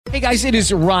Hey guys, it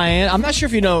is Ryan. I'm not sure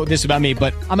if you know this about me,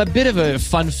 but I'm a bit of a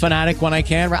fun fanatic when I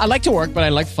can. I like to work, but I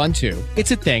like fun too.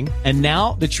 It's a thing. And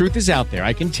now the truth is out there.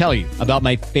 I can tell you about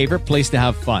my favorite place to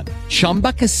have fun.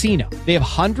 Chumba Casino. They have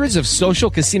hundreds of social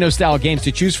casino style games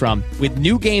to choose from with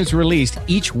new games released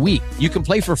each week. You can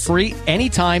play for free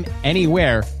anytime,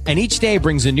 anywhere. And each day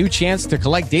brings a new chance to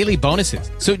collect daily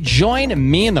bonuses. So join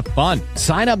me in the fun.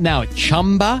 Sign up now at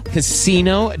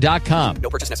ChumbaCasino.com. No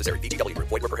purchase necessary. VGW.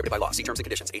 Void where prohibited by law. See terms and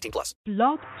conditions. 18+.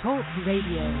 Blog Talk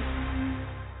Radio.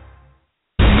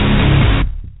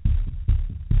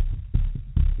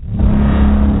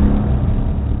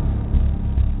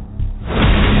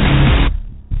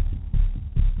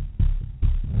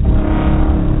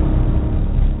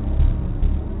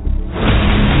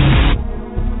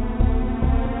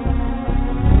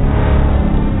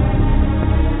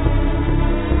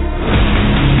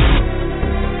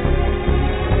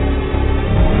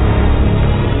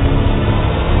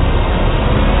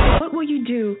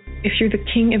 If you're the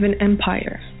king of an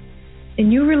empire,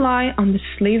 and you rely on the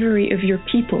slavery of your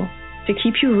people to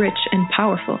keep you rich and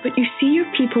powerful, but you see your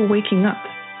people waking up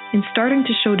and starting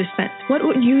to show dissent, what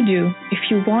would you do if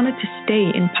you wanted to stay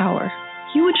in power?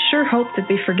 You would sure hope that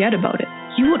they forget about it.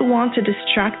 You would want to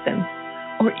distract them,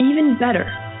 or even better,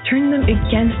 turn them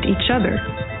against each other,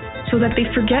 so that they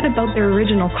forget about their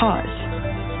original cause.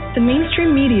 The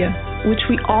mainstream media, which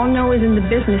we all know is in the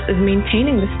business of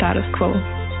maintaining the status quo,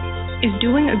 is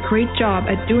doing a great job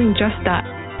at doing just that.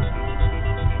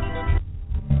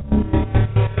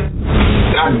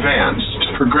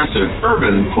 Advanced, progressive,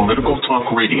 urban political talk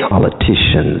radio.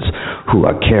 Politicians who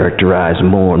are characterized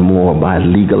more and more by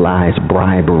legalized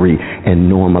bribery and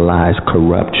normalized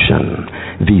corruption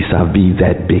vis-a-vis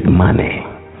that big money.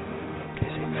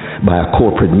 By a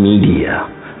corporate media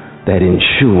that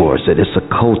ensures that it's a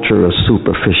culture of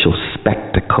superficial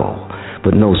spectacle,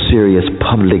 but no serious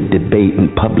public debate and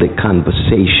public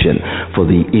conversation for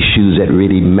the issues that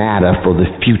really matter for the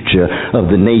future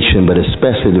of the nation, but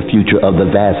especially the future of the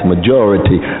vast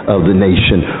majority of the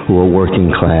nation who are working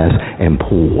class and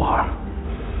poor.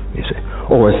 You see?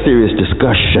 Or a serious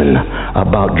discussion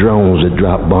about drones that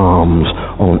drop bombs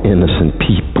on innocent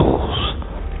peoples.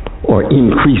 Or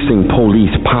increasing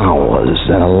police powers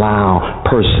that allow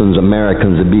persons,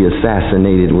 Americans, to be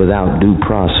assassinated without due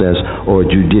process or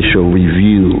judicial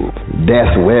review.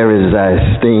 Death, where is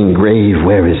thy sting? Grave,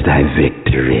 where is thy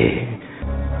victory?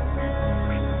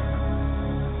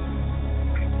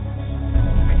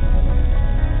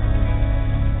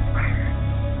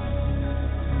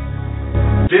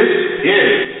 This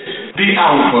is the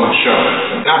ALFO Show.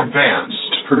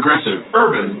 Advanced, progressive,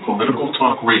 urban political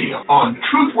talk radio on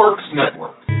TruthWorks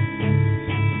Network.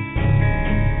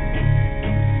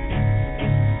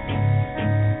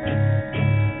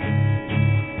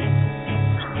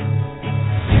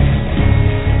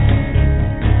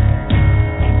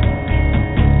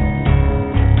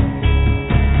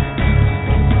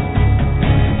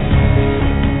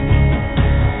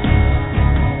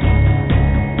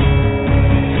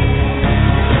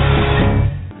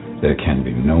 There can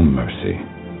be no mercy.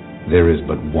 There is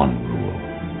but one rule: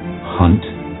 hunt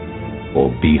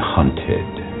or be hunted.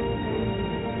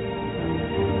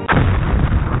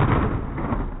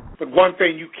 But one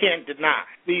thing you can't deny,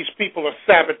 these people are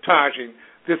sabotaging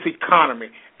this economy,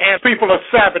 and people are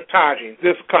sabotaging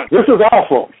this country. This is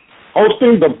ALFO,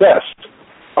 hosting the best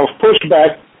of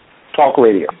pushback talk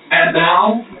radio. And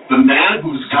now, the man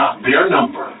who's got their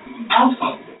number,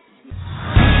 ALFO.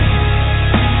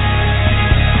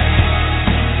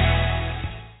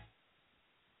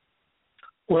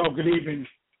 Well, good evening.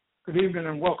 Good evening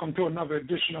and welcome to another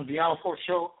edition of the ALFO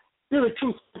Show, here at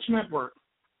TruthWorks Network,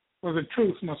 where the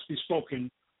truth must be spoken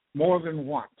more than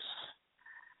once.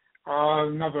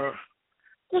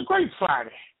 It's a great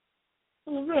Friday.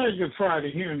 It was a very good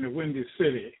Friday here in the Windy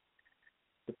City.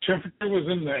 The temperature was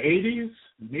in the 80s,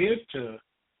 mid to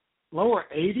lower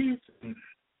 80s. And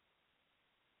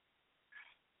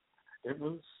it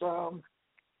was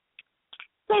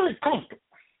very comfortable.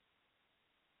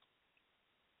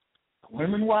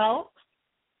 Women were out,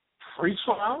 freaks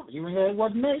were out, even though it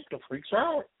wasn't late, the freaks were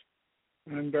out.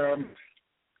 And I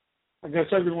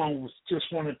guess everyone just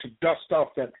wanted to dust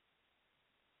off that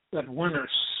winter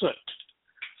soot.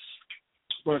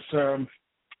 But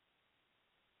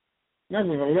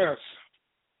nevertheless,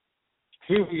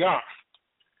 here we are.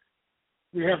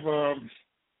 We have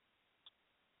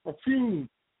a few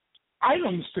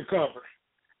items to cover,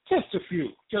 just a few.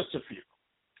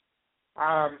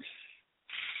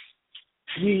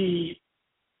 The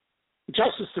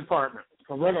Justice Department,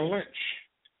 Loretta Lynch,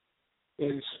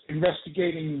 is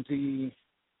investigating the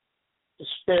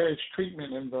disparage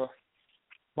treatment in the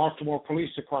Baltimore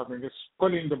Police Department. It's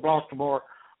putting the Baltimore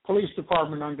Police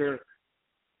Department under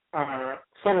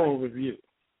federal review.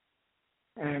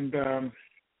 And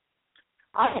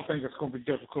I don't think it's going to be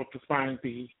difficult to find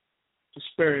the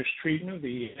disparate treatment,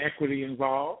 the inequity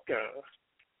involved.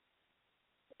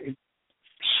 It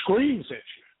screams at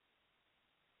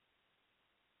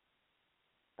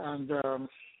you. And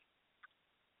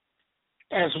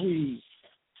as we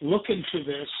look into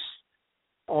this,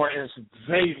 or as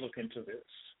they look into this,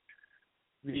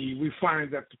 we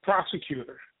find that the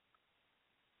prosecutor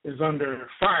is under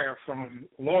fire from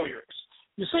lawyers.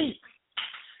 You see,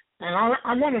 and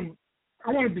I want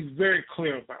to be very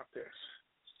clear about this.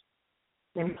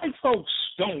 When white folks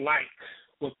don't like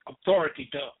what authority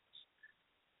does,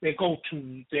 they go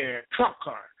to their trump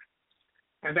card,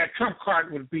 and that trump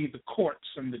card would be the courts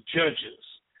and the judges,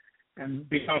 and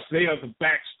because they are the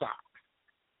backstop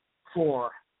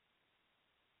for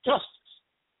justice.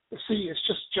 You see, it's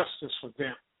just justice for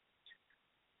them.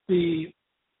 The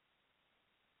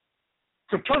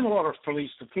Fraternal Order of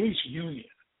Police, the police union,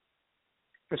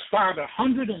 has filed a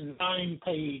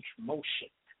 109-page motion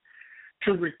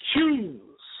to recuse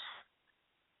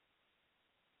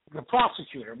the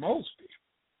prosecutor, Mosby,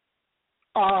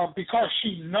 because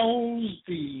she knows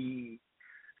the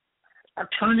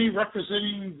attorney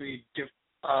representing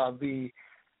the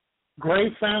Gray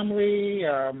family,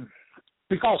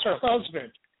 because her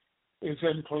husband is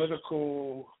in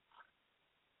political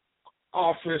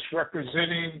office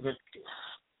representing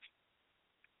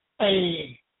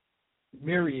a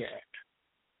myriad.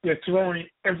 They're throwing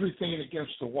everything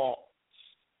against the wall.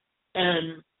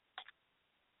 And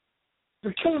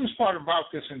the killingest part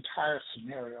about this entire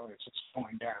scenario is it's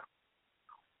going down.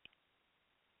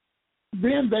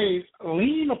 Then they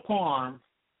lean upon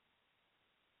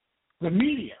the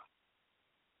media,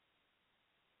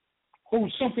 who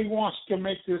simply wants to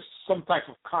make this some type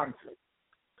of conflict.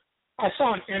 I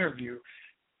saw an interview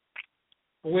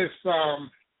with the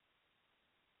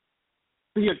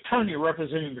attorney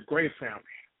representing the Gray family,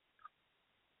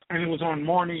 and it was on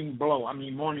Morning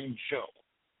Joe.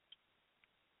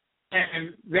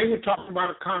 And they were talking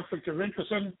about a conflict of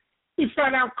interest, and he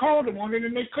flat out called them on it,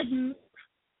 and they could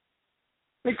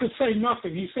say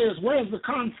nothing. He says, "Where's the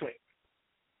conflict?"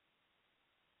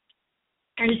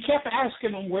 And he kept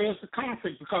asking them, "Where's the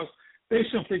conflict?" because they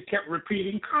simply kept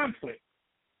repeating conflict.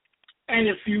 And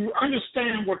if you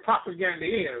understand what propaganda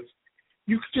is,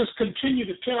 you just continue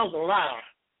to tell the lie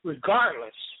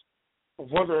regardless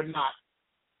of whether or not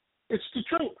it's the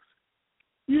truth.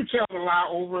 You tell the lie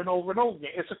over and over and over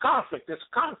again. It's a conflict. It's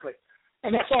a conflict.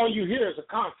 And that's all you hear is a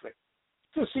conflict.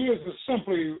 This is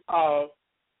simply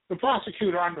the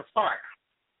prosecutor under fire.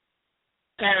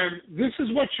 And this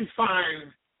is what you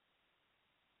find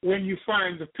when you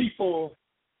find the people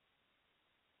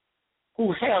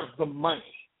who have the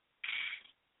money.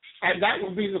 And that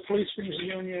will be the policemen's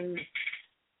union.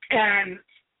 And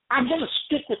I'm going to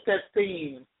stick with that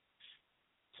theme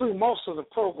through most of the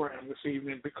program this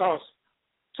evening because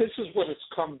this is what it's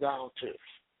come down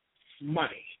to.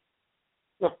 Money.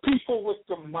 The people with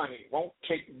the money won't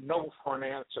take no for an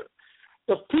answer.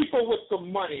 The people with the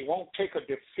money won't take a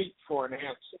defeat for an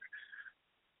answer.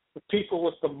 The people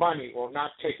with the money will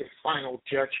not take a final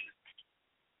judgment.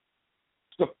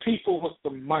 The people with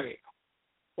the money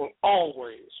will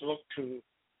always look to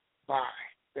buy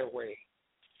their way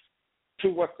to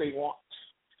what they want.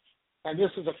 And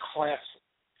this is a classic.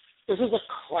 This is a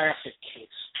classic case.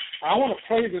 I want to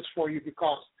play this for you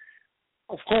because,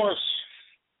 of course,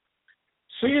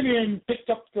 CNN picked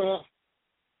up the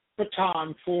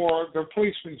baton for the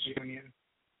policemen's union,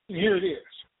 and here it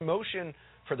is. Motion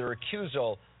for the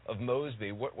recusal of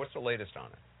Mosby. What's the latest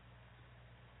on it?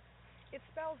 It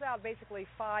spells out basically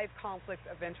 5 conflicts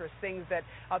of interest, things that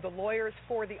the lawyers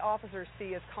for the officers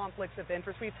see as conflicts of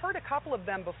interest. We've heard a couple of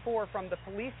them before from the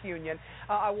police union.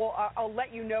 I'll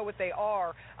let you know what they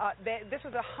are. This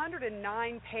was a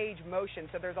 109-page motion,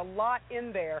 so there's a lot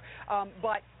in there.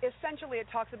 But essentially it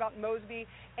talks about Mosby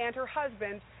and her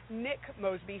husband, Nick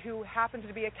Mosby, who happens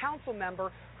to be a council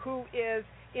member who is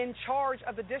in charge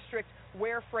of the district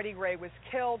where Freddie Gray was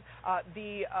killed.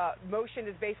 The motion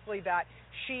is basically that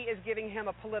she is giving him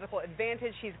a political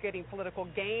advantage. He's getting political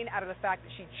gain out of the fact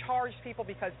that she charged people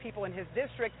because people in his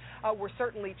district were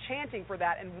certainly chanting for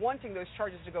that and wanting those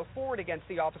charges to go forward against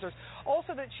the officers.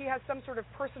 Also that she has some sort of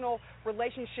personal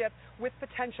relationship with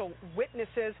potential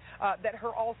witnesses, that her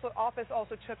office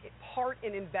also took part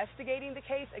in investigating the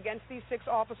case against these 6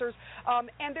 officers.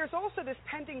 And there's also this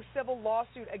pending civil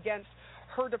lawsuit against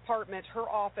her department, her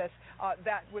office,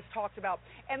 that was talked about.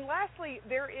 And lastly,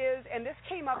 there is, and this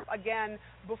came up again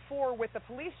before with the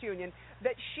police union,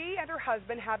 that she and her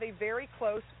husband have a very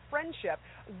close friendship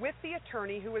with the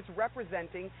attorney who is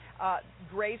representing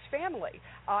Gray's family,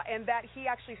 and that he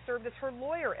actually served as her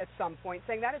lawyer at some point,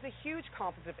 saying that is a huge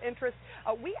conflict of interest.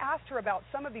 We asked her about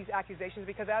some of these accusations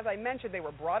because, as I mentioned, they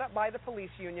were brought up by the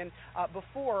police union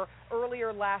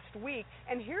earlier last week,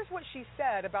 and here's what she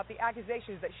said about the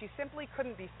accusations, that she simply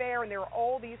couldn't be fair and there are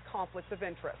all these conflicts of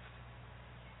interest.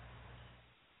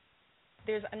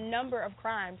 There's a number of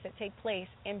crimes that take place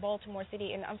in Baltimore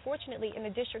City and, unfortunately, in the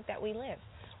district that we live.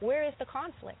 Where is the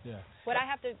conflict? Yeah. Would I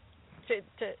have to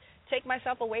take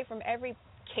myself away from every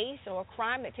case or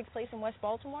crime that takes place in West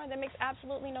Baltimore? That makes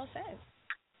absolutely no sense.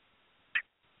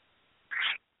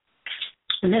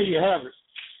 And there you have it.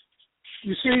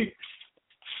 You see,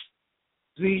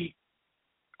 the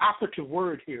operative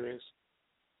word here is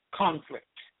conflict.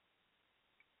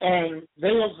 And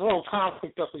they will throw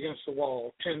conflict up against the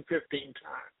wall 10, 15 times.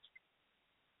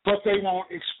 But they won't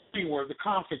explain where the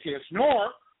conflict is, nor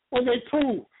will they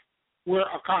prove where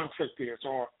a conflict is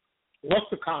or what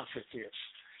the conflict is.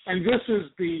 And this is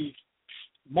the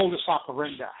modus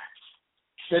operandi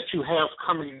that you have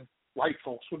coming white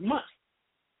folks with money.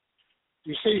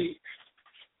 You see,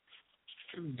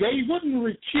 they wouldn't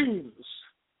recuse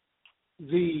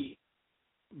the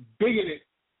bigoted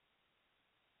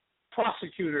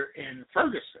prosecutor in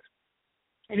Ferguson.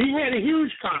 And he had a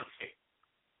huge conflict.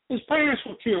 His parents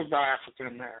were killed by African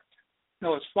Americans.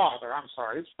 No, his father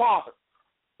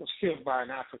was killed by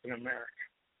an African American.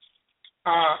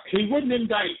 He wouldn't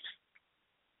indict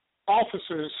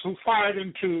officers who fired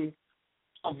into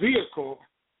a vehicle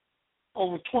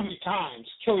over 20 times,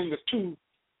 killing the 2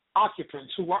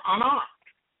 occupants who were unarmed.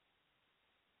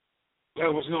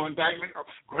 There was no indictment of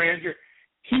grandeur.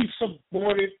 He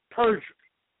supported perjury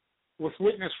with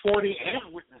witness 40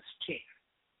 and witness 10.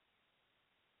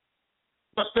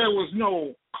 But there was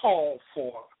no call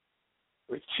for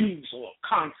recusal or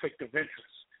conflict of interest.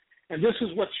 And this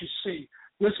is what you see.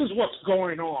 This is what's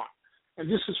going on. And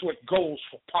this is what goes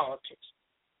for politics.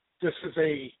 This is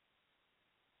a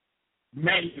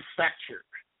manufactured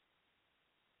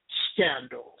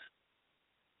scandal,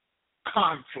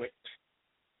 conflict,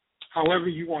 however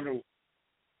you want to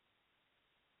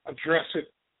address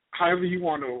it, however you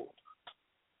want to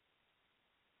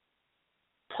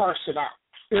parse it out.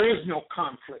 There is no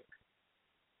conflict.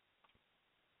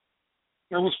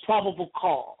 There was probable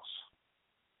cause.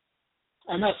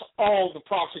 And that's all the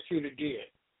prosecutor did.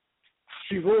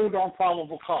 She ruled on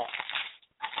probable cause.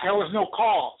 There was no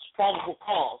cause, probable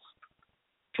cause,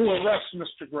 to arrest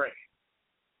Mr. Gray.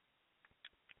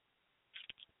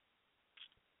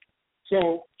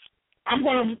 So I'm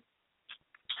going to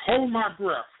hold my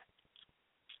breath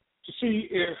to see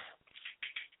if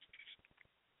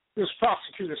this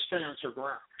prosecutor stands her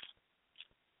ground.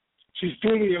 She's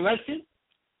duly elected.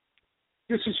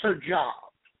 This is her job.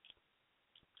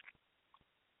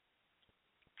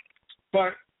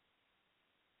 But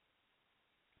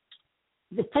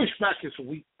the pushback is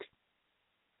weak.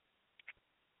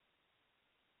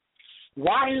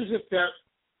 Why is it that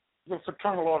the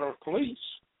Fraternal Order of Police,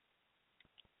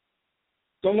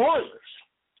 the lawyers,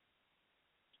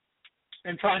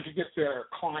 in trying to get their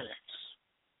clients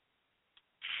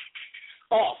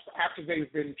off after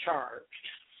they've been charged,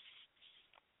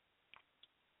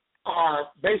 are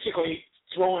basically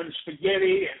throwing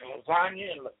spaghetti and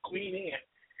lasagna and linguine and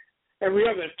every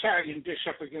other Italian dish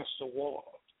up against the wall?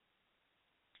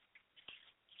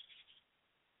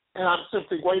 And I'm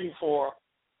simply waiting for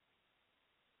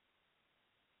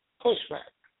pushback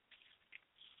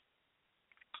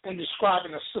and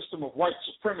describing a system of white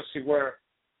supremacy where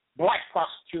black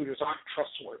prosecutors aren't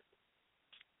trustworthy.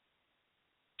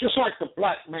 Just like the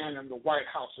black man in the White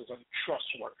House is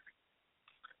untrustworthy.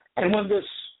 And when this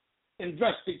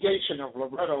investigation of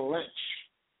Loretta Lynch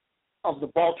of the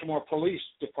Baltimore Police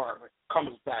Department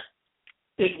comes back,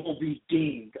 it will be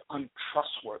deemed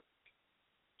untrustworthy.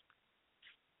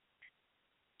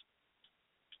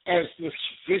 As this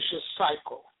vicious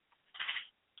cycle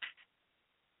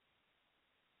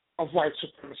of white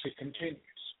supremacy continues.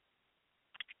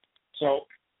 So,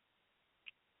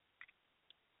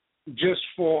 just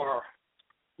for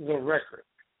the record,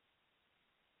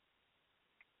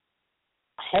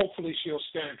 hopefully she'll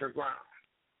stand her ground.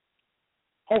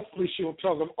 Hopefully she'll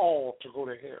tell them all to go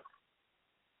to hell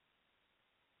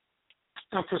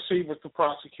and proceed with the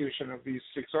prosecution of these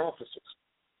 6 officers.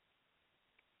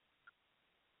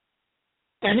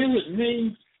 And it was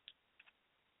me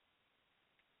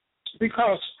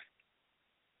because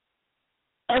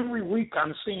every week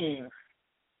I'm seeing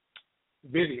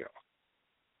video.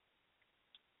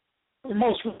 The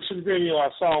most recent video I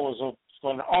saw was of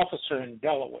an officer in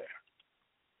Delaware.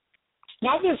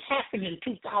 Now, this happened in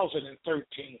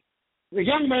 2013. The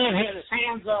young man had his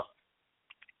hands up.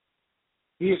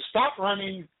 He had stopped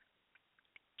running,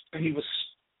 and he was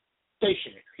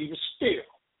stationary. He was still.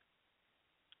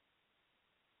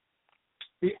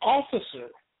 The officer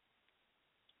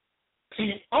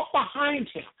came up behind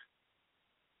him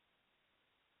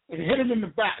and hit him in the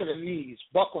back of the knees,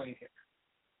 buckling him.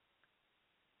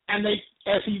 And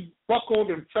as he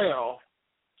buckled and fell,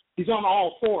 he's on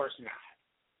all fours now.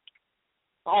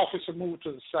 The officer moved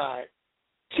to the side,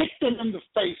 kicked him in the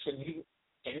face,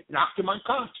 and knocked him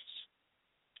unconscious.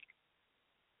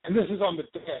 And this is on the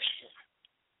dash cam.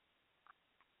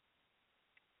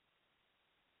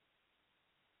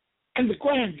 And the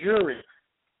grand jury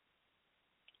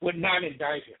would not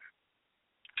indict him.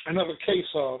 Another case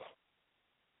of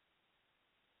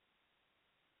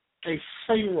a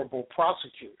favorable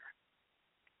prosecutor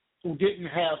who didn't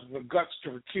have the guts to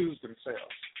recuse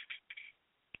themselves.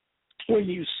 When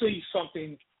you see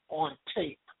something on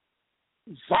tape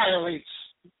violates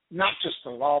not just the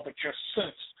law, but your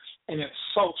sense, and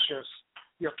insults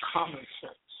your common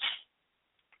sense.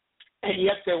 And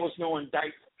yet there was no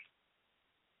indictment.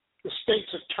 The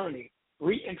state's attorney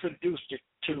reintroduced it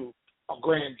to a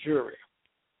grand jury,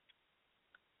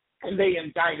 and they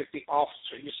indicted the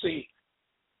officer. You see,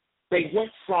 they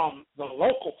went from the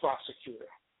local prosecutor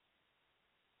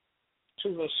to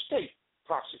the state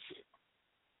prosecutor.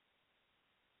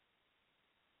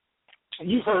 And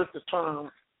you've heard the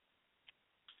term,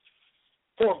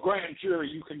 for a grand jury,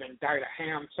 you can indict a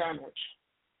ham sandwich.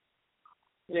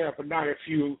 Yeah, but not if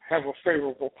you have a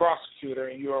favorable prosecutor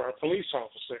and you are a police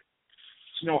officer.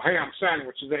 There's no ham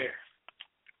sandwich there.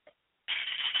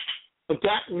 But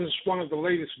that was one of the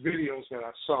latest videos that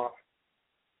I saw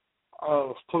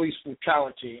of police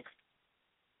brutality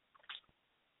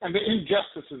and the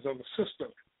injustices of the system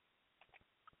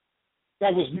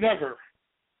that was never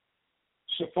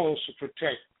supposed to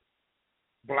protect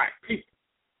black people.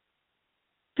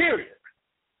 Period.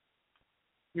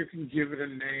 You can give it a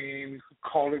name, you can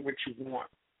call it what you want.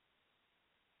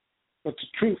 But the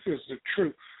truth is the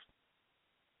truth.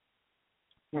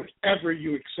 Whenever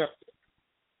you accept it.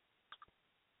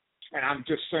 And I'm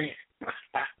just saying.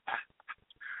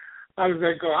 How does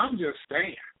that go? I'm just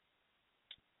saying.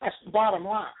 That's the bottom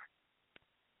line.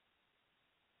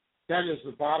 That is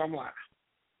the bottom line.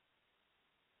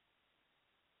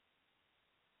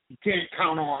 You can't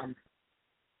count on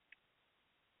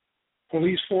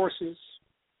police forces.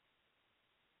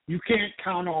 You can't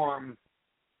count on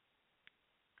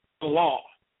the law,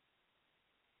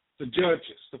 the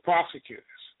judges, the prosecutors.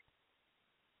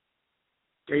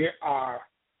 They are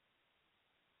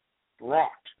wrought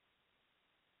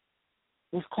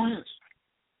with Klansmen,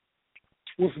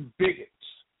 with bigots.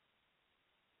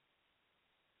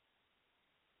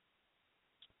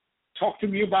 Talk to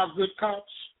me about good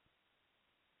cops.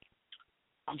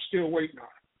 I'm still waiting on it.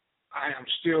 I am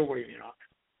still waiting on it.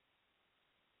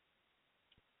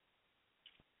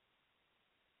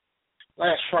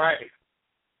 Last Friday,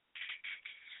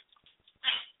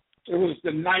 it was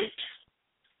the night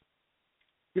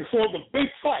before the big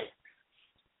fight,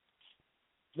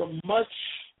 the much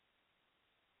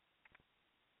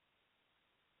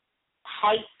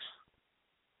hyped,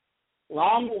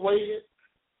 long awaited,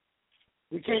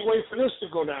 we can't wait for this to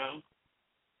go down,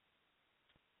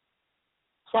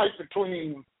 fight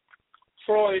between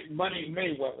Floyd Money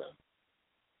Mayweather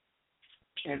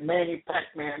and Manny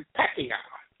Pac-Man Pacquiao.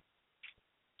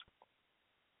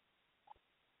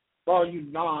 All you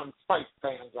non-fight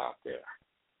fans out there,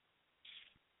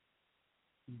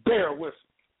 bear with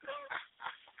me.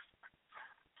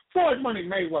 Floyd Money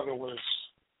Mayweather was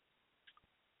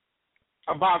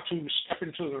about to step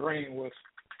into the ring with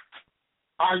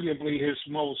arguably his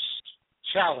most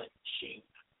challenging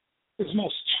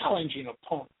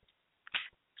opponent.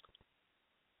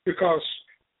 Because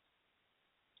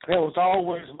there was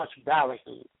always much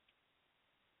ballyhoo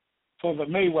for the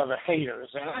Mayweather haters.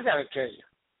 And I got to tell you,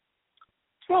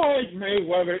 Floyd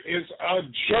Mayweather is a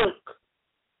jerk.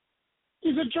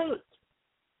 He's a jerk.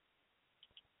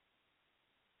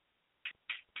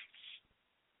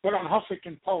 But on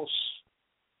Huffington Post,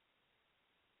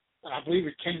 and I believe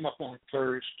it came up on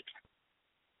Thursday,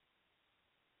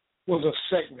 was a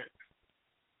segment.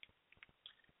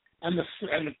 And the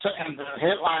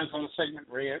headlines on the segment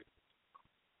read,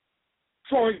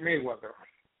 Floyd Mayweather,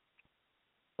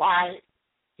 why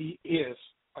he is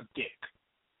a dick,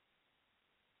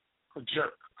 a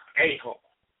jerk, a-hole.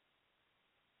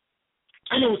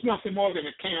 And it was nothing more than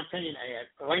a campaign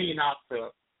ad laying out the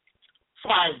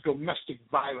 5 domestic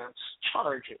violence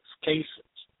cases.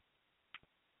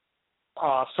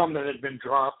 Some that had been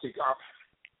dropped.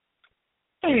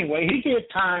 Anyway, he did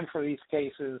time for these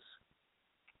cases,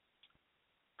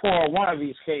 for one of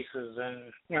these cases,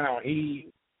 and,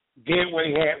 he did what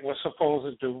he was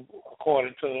supposed to do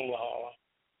according to the law.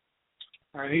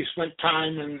 And he spent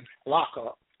time in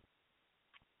lockup.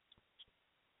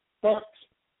 But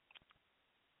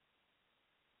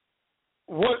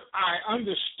what I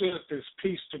understood this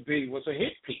piece to be was a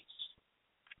hit piece.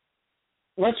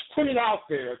 Let's put it out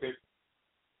there that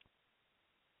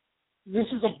this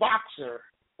is a boxer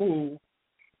who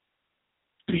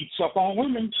beats up on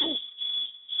women too.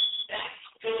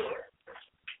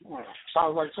 Well,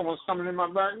 sounds like someone's coming in my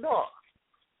back door.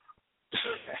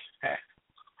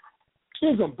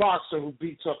 He's a boxer who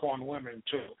beats up on women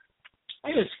too.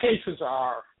 And his cases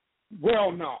are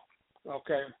well known,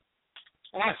 okay?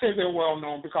 And I say they're well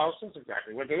known because that's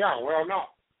exactly what they are, well known.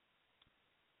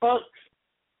 But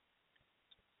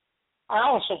I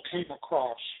also came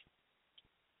across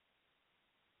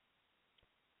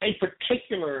a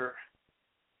particular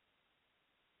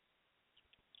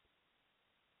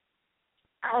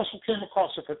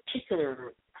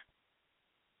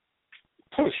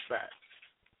pushback.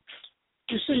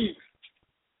 You see,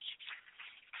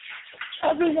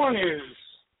 everyone is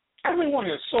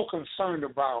so concerned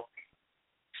about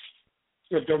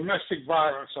the domestic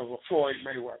violence of a Floyd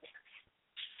Mayweather.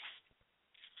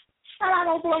 And I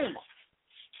don't blame him.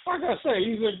 Like I say,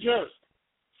 he's a jerk.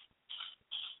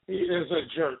 He is a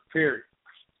jerk, period.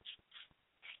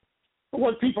 But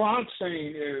what people aren't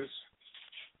saying is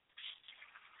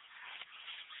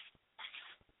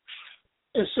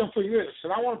simply this,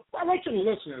 and I want you to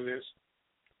listen to this,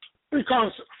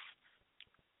 because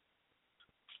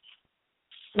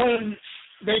when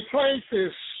they played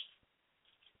this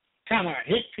kind of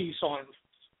hit piece on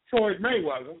Floyd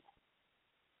Mayweather,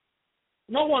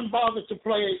 no one bothered to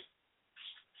play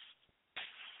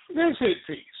this hit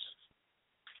piece.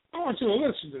 I want you to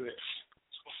listen to this.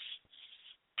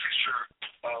 Picture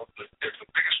of the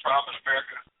biggest problem in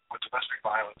America with domestic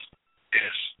violence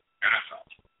is NFL.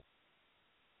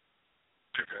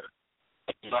 Pick a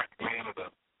black man or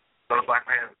another black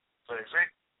man. Say,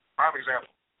 prime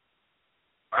example.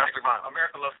 Domestic violence.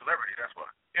 America loves celebrity, that's why.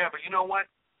 Yeah, but you know what?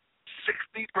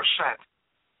 60%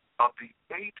 of the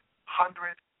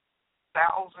 800,000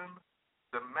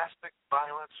 domestic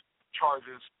violence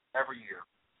charges every year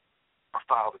are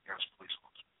filed against police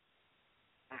officers.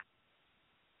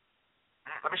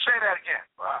 Let me say that again.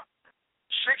 60%.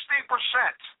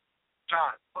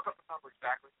 John, look up the number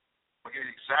exactly. I'll give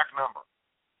you the exact number.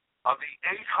 Of the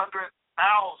 800,000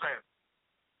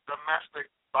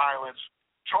 domestic violence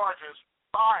charges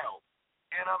filed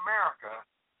in America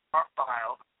are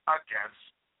filed against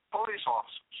police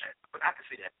officers. But I can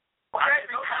see that. Okay,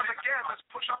 because again, let's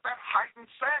push up that heightened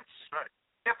sense. Right.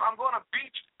 If I'm going to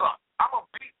beat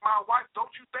my wife, don't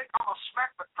you think I'm going to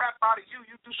smack the crap out of you?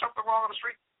 You do something wrong on the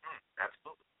street?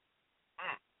 Absolutely.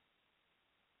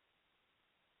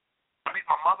 I beat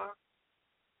my mother.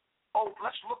 Oh,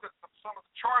 let's look at some of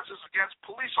the charges against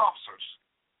police officers.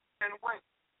 And wait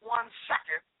 1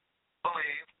 second,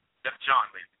 believe. That's John,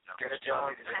 baby. Get it,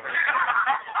 John. 2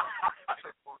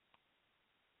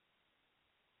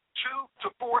 to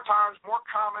 4 times more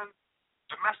common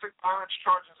domestic violence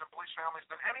charges in police families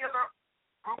than any other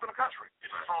group in the country.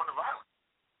 It's prone to violence.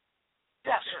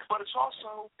 Yes, sure. But it's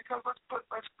also because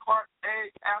let's cart,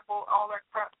 egg, apple, all that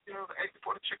crap, the egg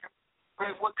before the chicken.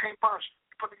 What came first?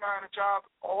 You put the guy in a job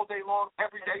all day long,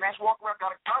 every day. He's walking around,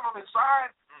 got a gun on his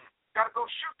side. Got to go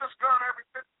shoot this gun every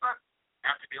 50 seconds.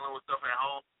 After dealing with stuff at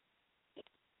home.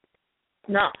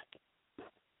 Now,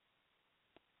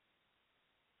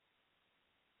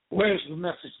 where's the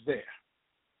message there?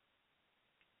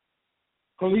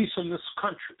 Police in this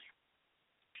country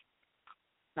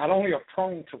not only are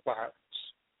prone to violence,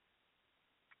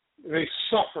 they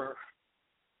suffer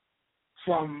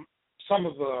from some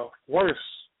of the worst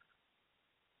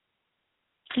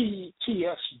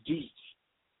PTSD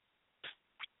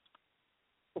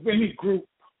of any group.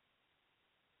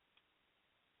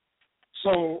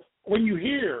 So when you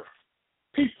hear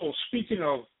people speaking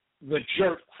of the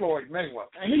jerk Floyd Mayweather,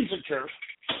 and he's a jerk,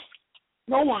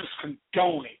 no one's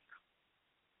condoning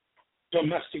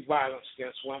domestic violence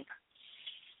against women.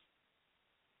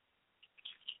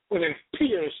 But it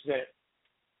appears that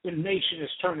the nation is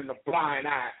turning a blind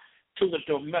eye to the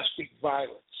domestic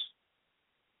violence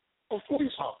of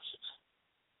police officers.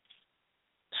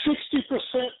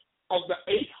 60% of the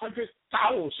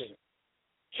 800,000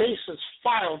 cases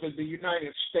filed in the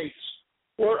United States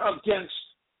were against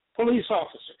police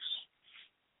officers.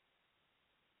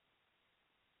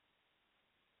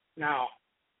 Now,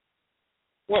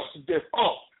 what's the difference?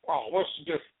 What's the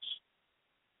difference?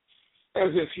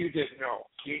 As if you didn't know.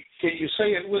 Can you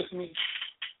say it with me?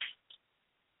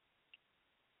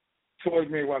 Floyd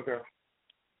Mayweather,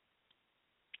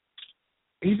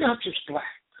 he's not just black.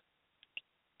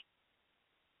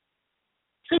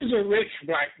 He's a rich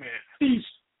black man.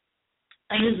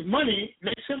 And his money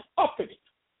makes him uppity.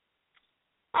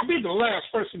 I'll be the last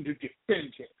person to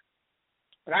defend him,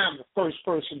 but I am the first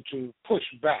person to push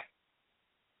back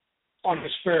on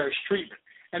disparage treatment.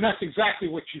 And that's exactly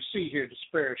what you see here,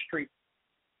 disparage treatment.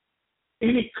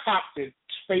 Any cop that's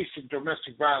facing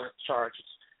domestic violence charges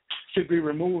should be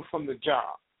removed from the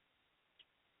job.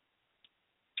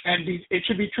 And it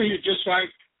should be treated just like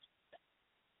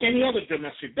any other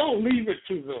domestic. Don't leave it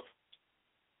to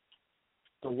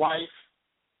the wife,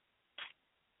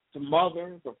 the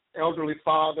mother, the elderly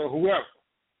father, whoever,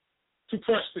 to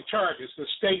press the charges. The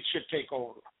state should take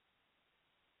over.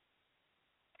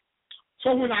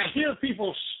 So when I hear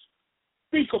people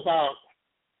speak about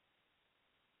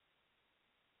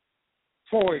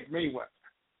Floyd Mayweather,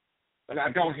 but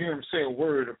I don't hear him say a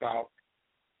word about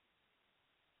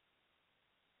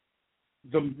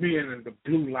the men in the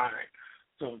blue line,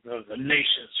 the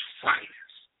nation's finest,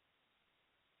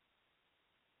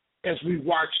 as we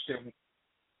watch them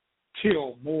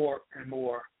kill more and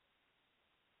more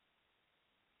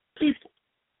people,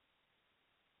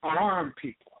 unarmed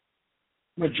people,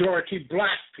 majority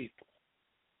black people.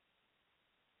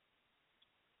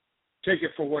 Take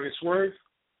it for what it's worth,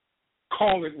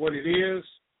 call it what it is,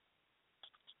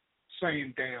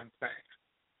 same damn thing.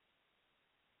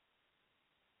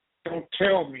 Don't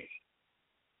tell me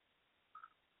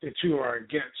that you are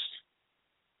against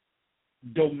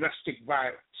domestic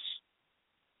violence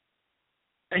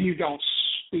and you don't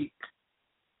speak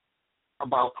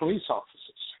about police officers.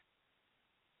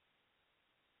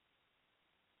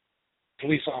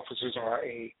 Police officers are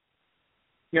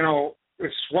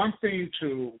it's one thing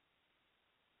to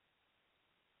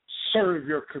serve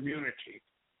your community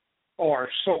or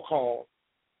so-called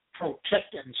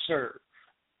protect and serve.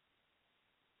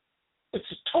 It's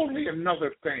totally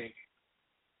another thing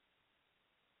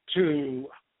to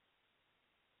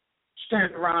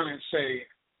stand around and say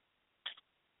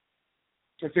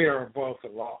that they are above the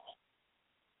law.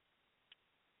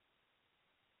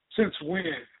 Since when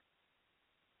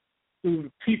do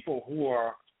the people who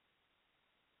are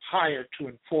hired to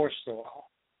enforce the law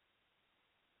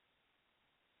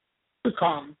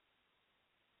become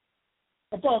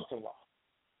above the law?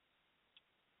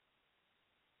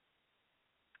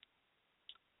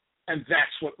 And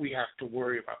that's what we have to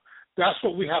worry about. That's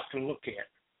what we have to look at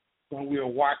when we are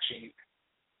watching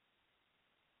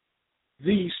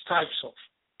these types of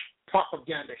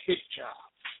propaganda hit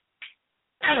jobs.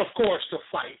 And, of course, the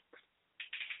fight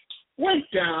went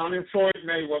down and Floyd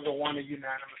Mayweather won a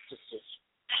unanimous decision.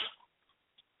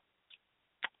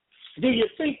 Do you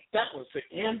think that was the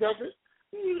end of it?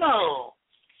 No.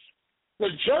 The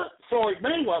jerk, Floyd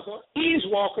Mayweather, he's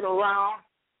walking around.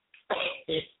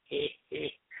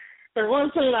 And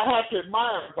one thing I have to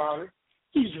admire about it,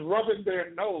 he's rubbing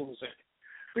their nose in it.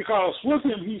 Because with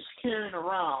him, he's carrying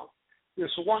around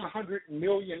this $100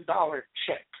 million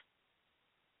check,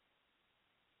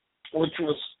 which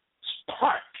was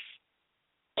part,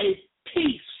 a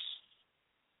piece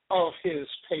of his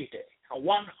payday,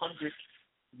 $100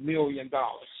 million.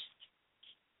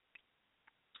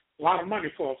 A lot of money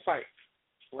for a fight,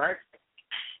 right?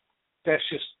 That's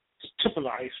just the tip of the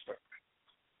iceberg.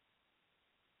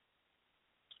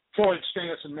 Floyd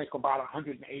stands to make about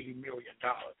 $180 million.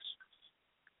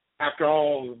 After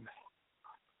all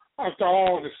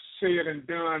is said and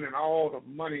done and all the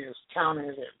money is counted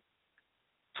in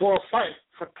for a fight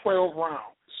for 12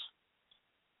 rounds.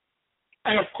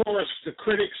 And of course the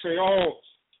critics say,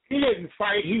 he didn't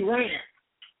fight, he ran.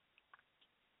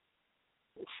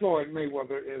 Floyd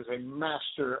Mayweather is a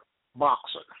master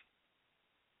boxer.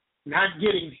 Not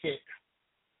getting hit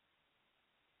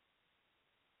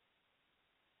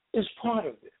is part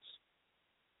of this.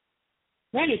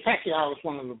 Manny Pacquiao is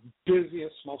one of the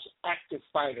busiest, most active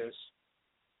fighters,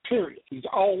 period. He's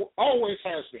always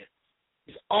has been.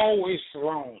 He's always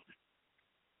thrown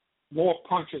more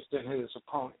punches than his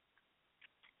opponent.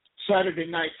 Saturday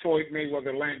night, Floyd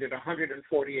Mayweather landed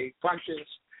 148 punches.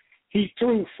 He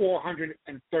threw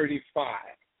 435.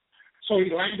 So he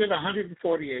landed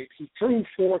 148. He threw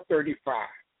 435.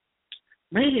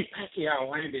 Manny Pacquiao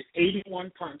landed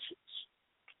 81 punches.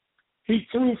 He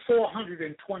threw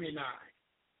 429.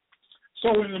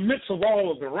 So in the midst of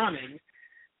all of the running,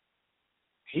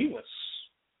 he was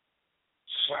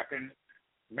slapping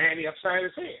Manny upside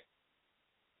his head.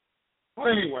 Well,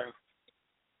 anyway,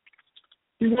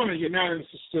 He won a unanimous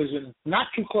decision, not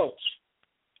too close.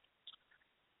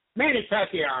 Manny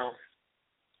Pacquiao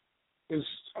is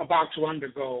about to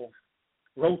undergo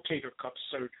rotator cuff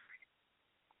surgery,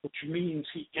 which means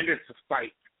he entered the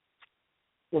fight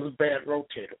with a bad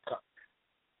rotator cuff.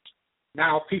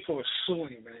 Now people are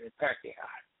suing Manny Pacquiao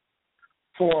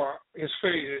for his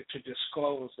failure to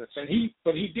disclose this,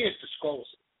 but he did disclose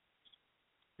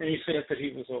it, and he said that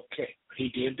he was okay. He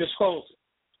did disclose it.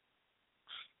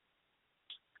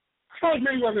 Floyd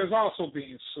Mayweather is also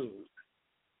being sued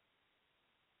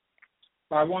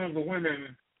by one of the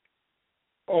women,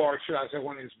 or should I say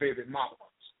one of his baby mamas.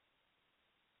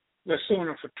 They're suing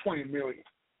him for $20 million.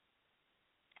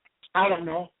 I don't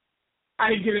know. I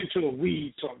didn't get into the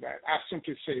weeds on that. I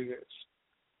simply say this.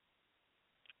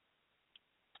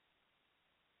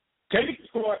 Take it to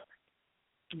court,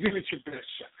 give it your best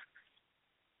shot.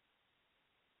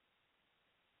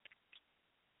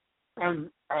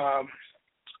 And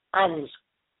I was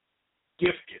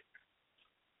gifted,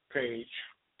 Paige.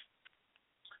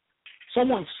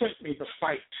 Someone sent me the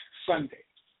fight Sunday,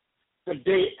 the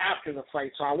day after the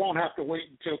fight, so I won't have to wait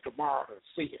until tomorrow to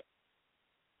see it.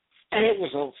 And it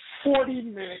was a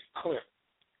 40-minute clip.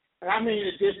 And I mean,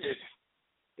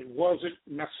 it wasn't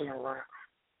messing around.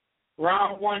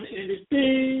 Round one ended,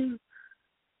 ding.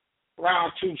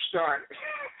 Round two started.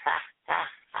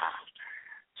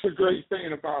 It's a great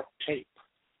thing about tape.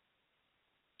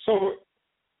 So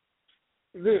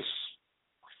this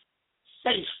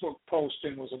Facebook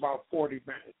posting was about 40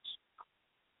 minutes.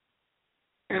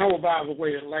 And oh, by the way,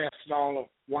 it lasted all of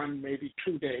 1, maybe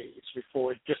 2 days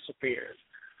before it disappeared.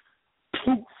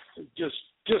 Poof, it just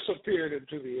disappeared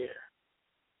into the air.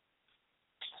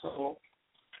 So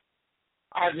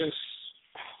I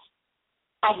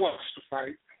watched the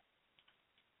fight.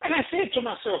 And I said to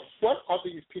myself, what are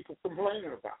these people complaining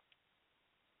about?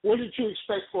 What did you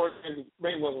expect Floyd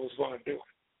Mayweather was going to do?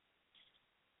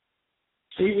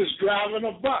 He was driving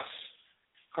a bus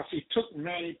because he took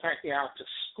Manny Pacquiao to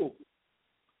school.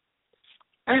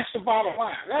 And that's the bottom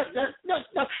line.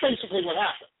 That's basically what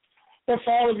happened. But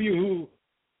for all of you who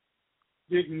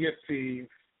didn't get the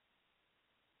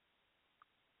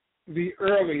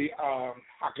early,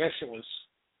 I guess it was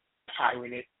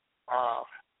pirated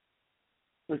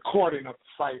recording of the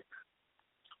fight,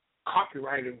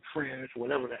 copyright infringed,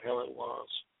 whatever the hell it was.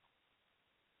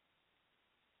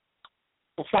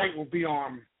 The fight will be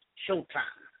on Showtime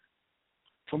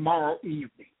tomorrow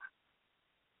evening.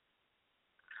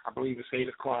 I believe it's 8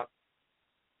 o'clock,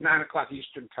 9 o'clock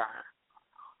Eastern time.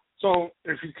 So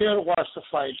if you care to watch the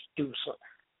fight, do so.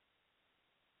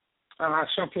 And I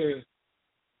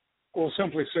will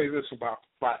simply say this about the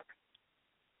fight.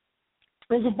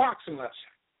 It was a boxing lesson.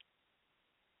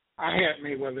 I had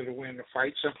Mayweather to win the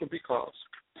fight simply because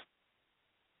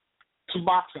it's a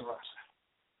boxing lesson.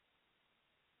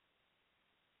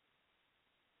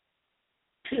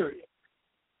 Period.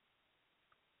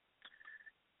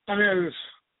 And there's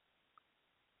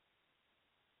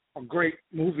a great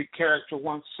movie character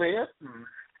once said,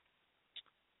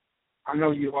 I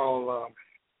know you all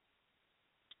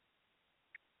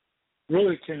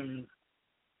really can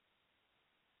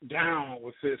down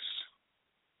with this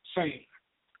saying.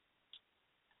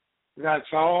 That's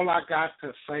all I got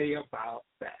to say about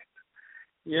that.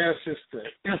 Yes, it's the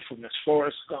infamous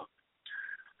Forrest Gump.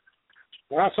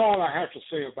 Well, that's all I have to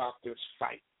say about this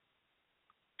fight.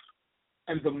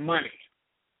 And the money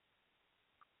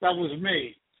that was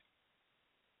made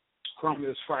from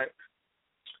this fight.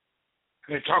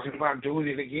 They're talking about doing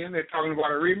it again. They're talking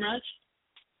about a rematch.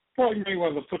 Floyd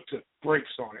Mayweather put the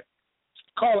brakes on it,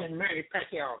 calling Manny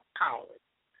Pacquiao a coward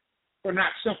for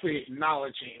not simply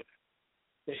acknowledging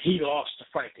that he lost the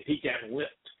fight, that he got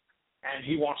whipped, and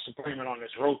he wants to blame it on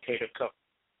his rotator cuff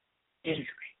injury.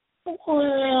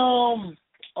 Well,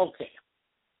 okay.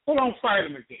 Well, don't fight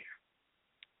him again.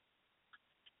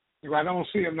 If I don't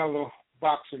see another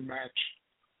boxing match,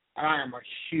 and I am a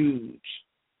huge,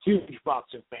 huge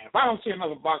boxing fan. If I don't see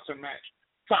another boxing match,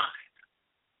 fine.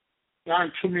 There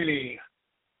aren't too many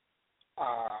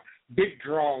big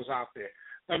draws out there.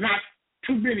 There are not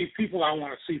too many people I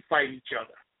want to see fight each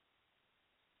other.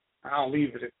 I'll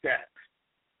leave it at that.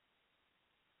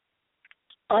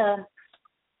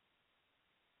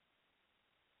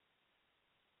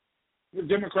 The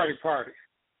Democratic Party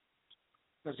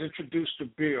has introduced a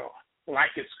bill like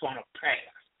it's going to pass,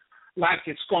 like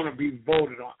it's going to be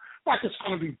voted on, like it's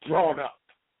going to be brought up.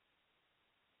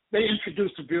 They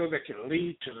introduced a bill that can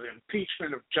lead to the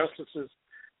impeachment of Justices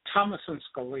Thomas and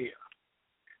Scalia.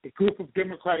 A group of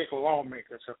Democratic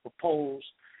lawmakers have proposed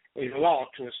a law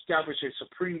to establish a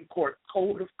Supreme Court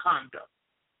code of conduct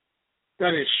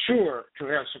that is sure to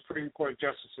have Supreme Court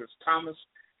Justices Thomas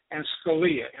and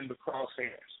Scalia in the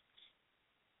crosshairs.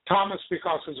 Thomas,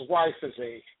 because his wife is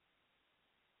a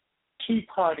Tea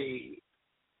Party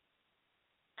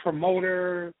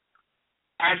promoter,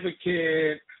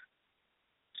 advocate,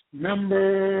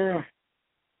 member.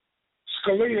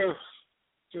 Scalia,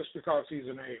 just because he's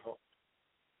an a-hole.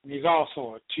 And he's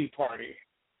also a Tea Party,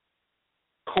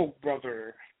 Koch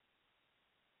brother,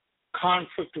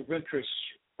 conflict of interest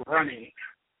running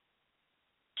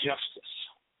justice.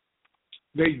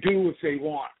 They do what they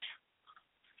want.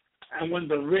 And when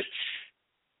the rich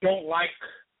don't like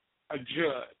a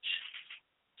judge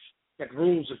that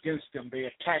rules against them, they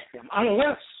attack them,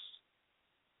 unless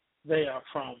they are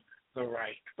from the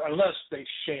right, unless they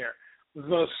share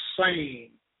the same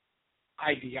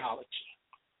ideology.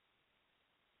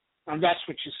 And that's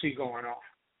what you see going on.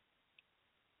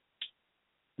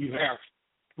 You have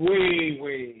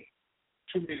way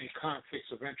too many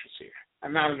conflicts of interest here,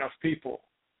 and not enough people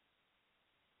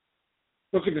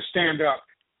looking to stand up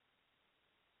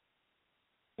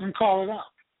and call it out.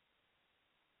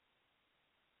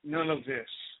 None of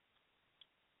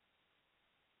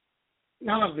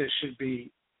this should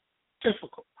be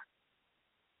difficult.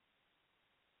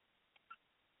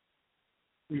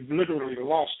 We've literally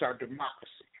lost our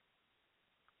democracy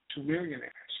to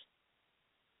millionaires.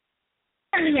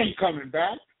 And it ain't coming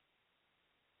back.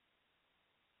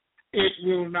 It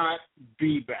will not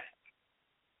be back.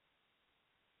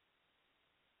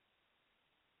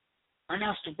 And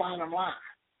that's the bottom line.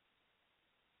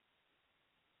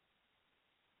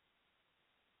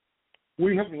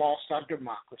 We have lost our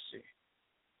democracy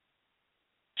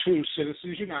to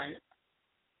Citizens United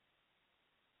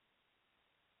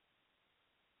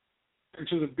and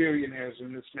to the billionaires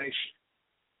in this nation.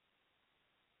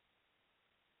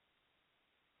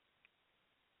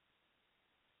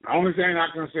 The only thing I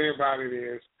can say about it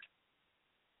is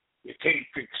you can't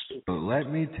fix stupid. But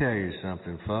let me tell you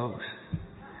something, folks.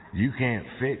 You can't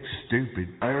fix stupid.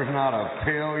 There's not a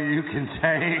pill you can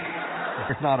take.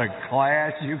 There's not a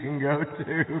class you can go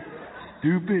to.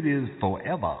 Stupid is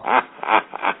forever.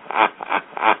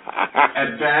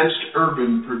 Advanced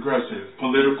Urban Progressive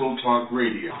Political Talk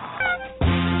Radio.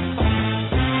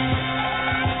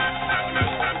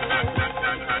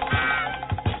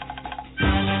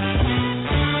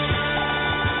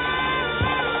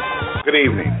 Good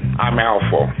evening. I'm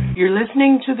ALFO. You're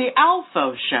listening to the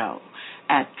ALFO Show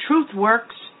at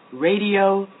TruthWorks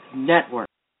Radio Network.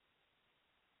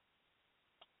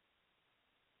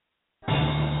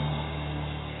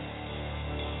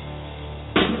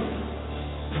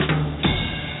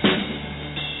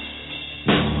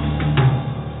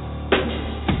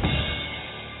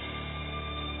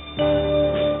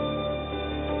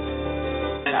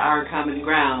 At Our Common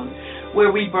Ground,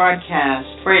 where we broadcast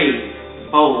brave,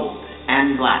 bold,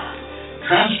 and black.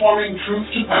 Transforming truth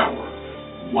to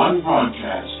power, one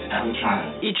broadcast at a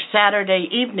time. Each Saturday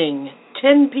evening,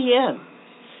 10 p.m.,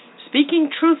 speaking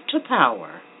truth to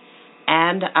power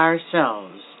and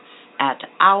ourselves at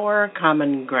Our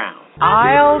Common Ground.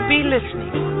 I'll be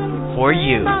listening for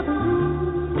you.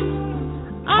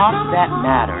 Talk that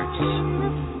matters.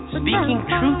 Speaking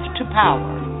truth to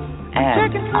power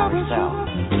and ourselves.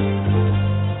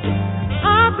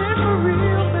 I've been for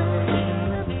real.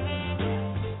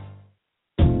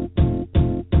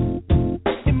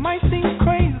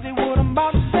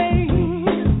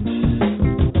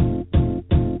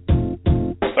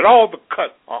 But all the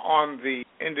cuts are on the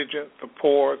indigent, the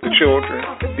poor, the children,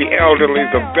 the elderly,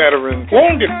 the veterans.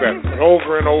 Won't get better. But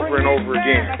over and over and over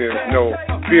again, there's no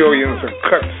billions of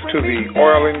cuts to the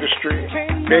oil industry,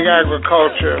 big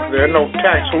agriculture. There are no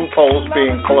tax loopholes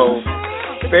being closed.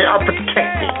 They are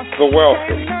protecting the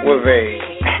wealthy with a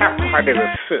half-hearted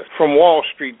assist from Wall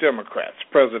Street Democrats,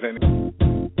 President.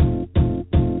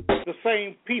 The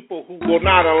same people who will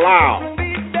not allow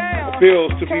bills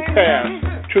to be passed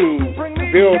to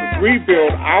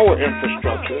rebuild our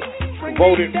infrastructure,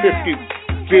 voted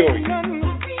 $50 billion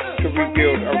to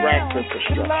rebuild Iraq's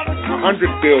infrastructure,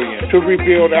 $100 billion to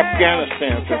rebuild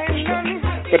Afghanistan's infrastructure,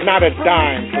 but not a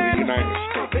dime for the United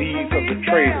States. These are the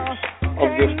traitors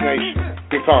of this nation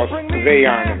because they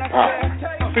aren't in power.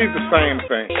 See the same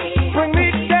thing.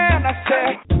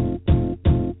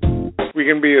 We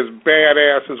can be as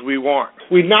badass as we want.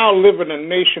 We now live in a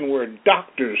nation where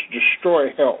doctors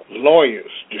destroy health, lawyers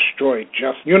destroy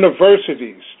justice,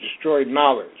 universities destroy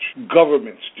knowledge,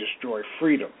 governments destroy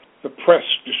freedom, the press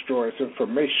destroys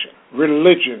information,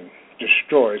 religion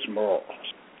destroys morals,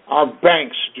 our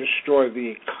banks destroy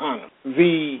the economy.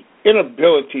 The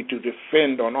inability to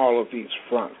defend on all of these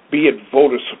fronts, be it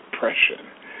voter suppression,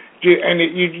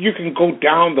 You can go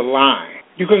down the line.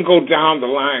 You can go down the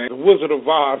line. The Wizard of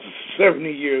Oz is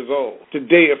 70 years old.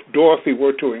 Today, if Dorothy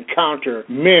were to encounter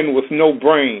men with no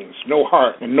brains, no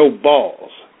heart, and no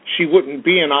balls, she wouldn't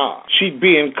be in Oz. She'd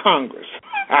be in Congress.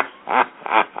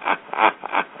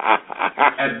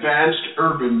 Advanced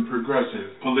Urban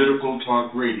Progressive Political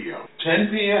Talk Radio, 10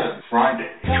 p.m. Friday.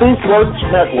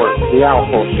 TruthWorks Network, the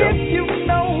ALFO Show. You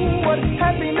know what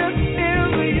happiness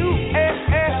is to you.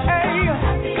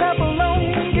 Clap along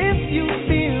if you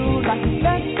feel like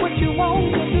that's what you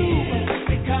want to do.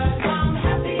 Because I'm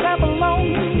happy. Clap along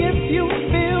if you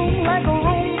feel like a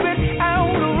room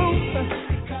without a roof.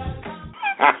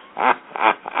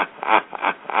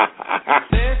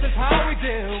 This is how we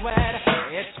do it.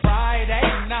 It's Friday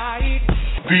night.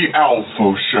 The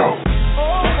ALFO Show. Oh,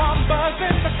 I'm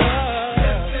buzzing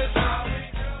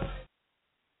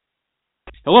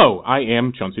Hello, I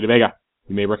am Chauncey DeVega.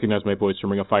 You may recognize my voice from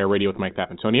Ring of Fire Radio with Mike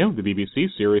Papantonio, the BBC,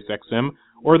 Sirius XM,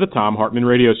 or the Tom Hartman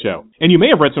Radio Show. And you may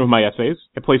have read some of my essays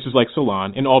at places like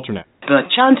Salon and Alternate. The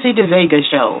Chauncey DeVega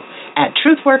Show at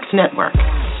TruthWorks Network,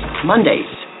 Mondays,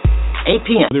 8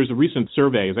 p.m. There's a recent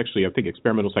survey, it's actually, I think,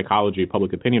 experimental psychology,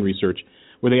 public opinion research,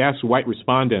 where they asked white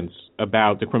respondents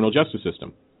about the criminal justice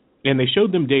system. And they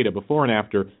showed them data before and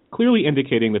after, clearly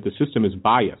indicating that the system is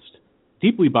biased,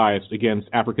 deeply biased against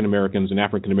African Americans and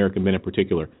African American men in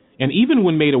particular. And even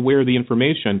when made aware of the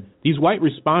information, these white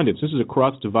respondents, this is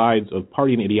across divides of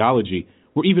party and ideology,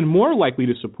 were even more likely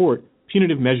to support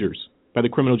punitive measures by the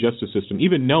criminal justice system,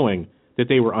 even knowing that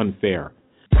they were unfair.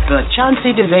 The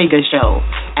Chauncey DeVega Show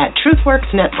at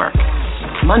TruthWorks Network,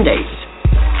 Mondays,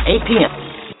 8 p.m.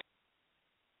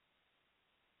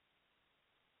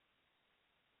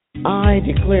 I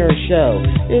Declare Show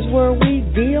is where we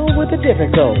deal with the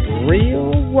difficult,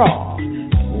 real raw,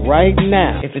 right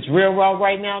now. If it's real raw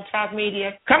right now, Talk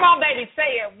Media, come on, baby,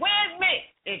 say it with me.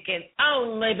 It can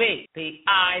only be the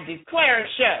I Declare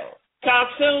Show. Talk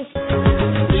soon.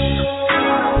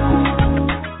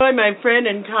 Join my friend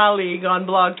and colleague on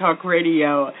Blog Talk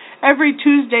Radio every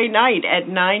Tuesday night at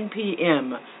 9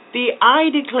 p.m. The I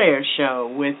Declare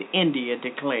Show with India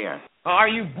Declare. Are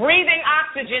you breathing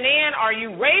oxygen in? Are you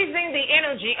raising the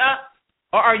energy up?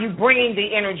 Or are you bringing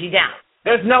the energy down?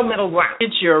 There's no middle ground.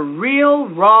 It's your real,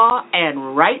 raw,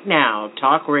 and right now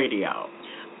talk radio.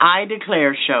 I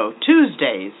Declare Show,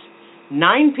 Tuesdays,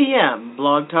 9 p.m.,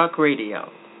 Blog Talk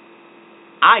Radio.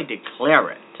 I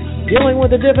declare it. Dealing with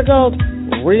the difficult,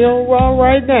 real raw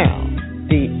right now.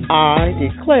 The I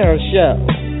Declare Show,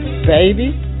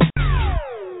 baby.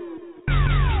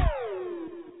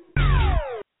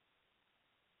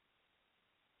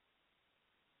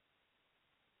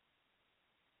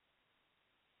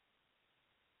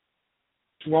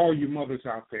 To all you mothers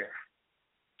out there,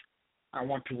 I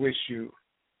want to wish you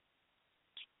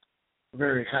a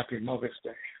very happy Mother's Day.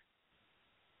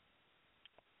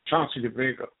 Chauncey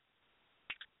DeVega,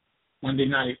 Monday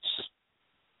nights,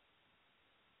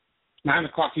 9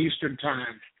 o'clock Eastern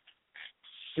Time,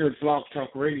 here at Blog Talk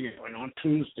Radio, and on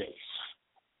Tuesdays.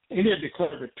 India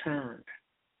Declare returned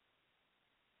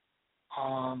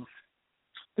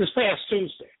this past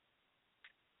Tuesday.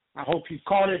 I hope you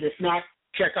caught it. If not,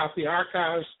 check out the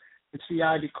archives. It's the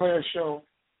I Declare Show,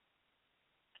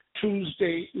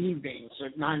 Tuesday evenings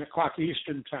at 9 o'clock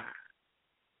Eastern Time.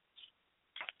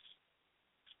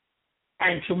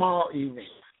 And tomorrow evening,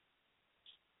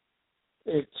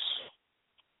 it's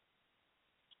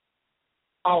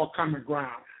Our Common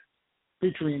Ground,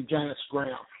 featuring Janice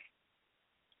Graham,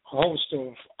 host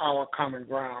of Our Common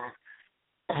Ground.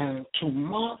 And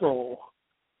tomorrow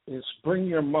is Bring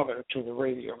Your Mother to the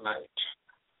Radio Night,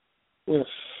 with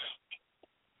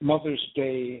Mother's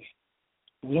Day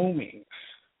looming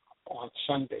on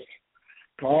Sunday.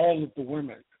 To all of the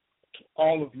women, to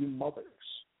all of you mothers,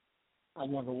 I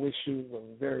want to wish you the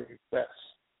very best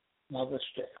Mother's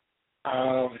Day.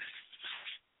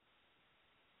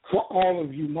 For all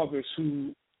of you mothers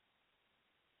who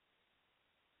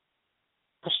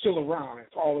are still around, and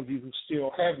for all of you who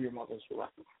still have your mothers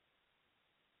around,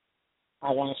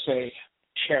 I want to say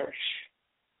cherish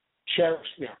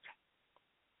them.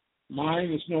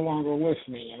 Mine is no longer with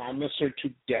me, and I miss her to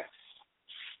death.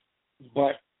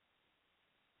 But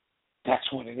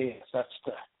that's what it is. That's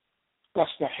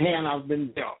the hand I've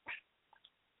been dealt.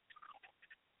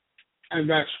 And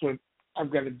that's what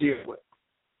I've got to deal with.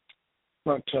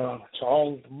 But to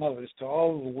all of the mothers, to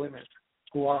all of the women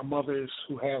who are mothers,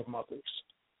 who have mothers,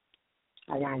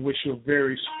 I want to wish you a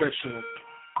very special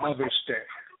Mother's Day.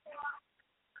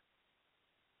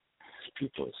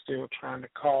 People are still trying to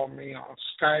call me on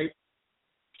Skype.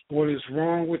 What is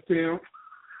wrong with them?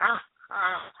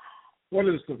 What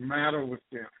is the matter with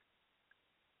them?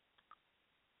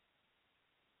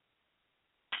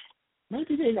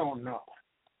 Maybe they don't know.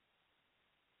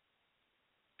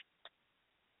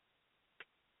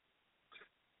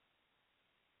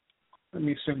 Let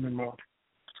me send them a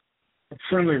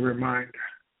friendly reminder.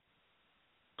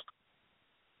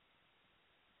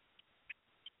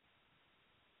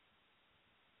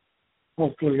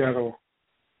 Hopefully that'll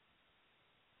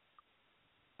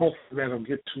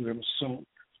get to them soon.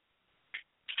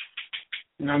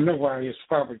 And I know why he's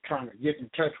probably trying to get in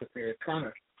touch with me. They're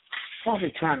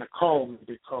probably trying to call me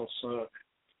because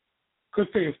could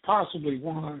they have possibly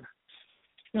won?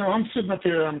 You know, I'm sitting up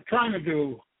here. I'm trying to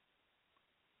do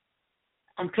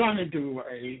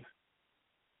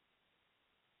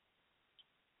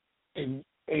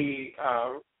a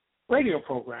radio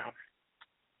program.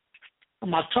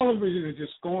 And my television is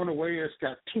just going away. It's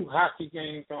got 2 hockey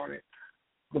games on it.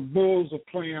 The Bulls are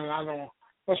playing.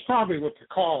 That's probably what the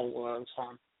call was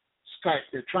on Skype.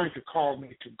 They're trying to call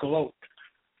me to gloat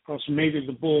because maybe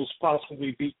the Bulls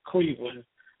possibly beat Cleveland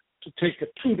to take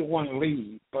a 2-1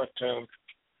 lead. But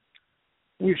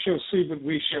we shall see what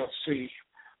we shall see.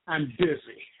 I'm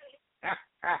busy.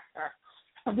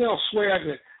 And they'll swear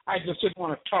that I just didn't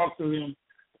want to talk to them.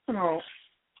 You know,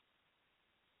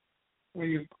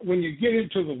 when you get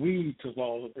into the weeds of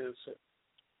all of this,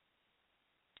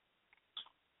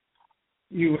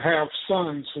 you have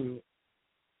sons who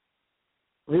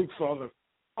root for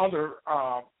other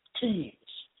teams.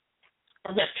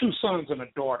 I've got 2 sons and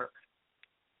a daughter.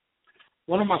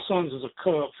 One of my sons is a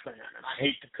Cubs fan, and I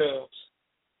hate the Cubs.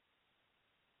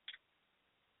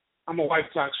 I'm a White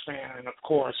Sox fan, and of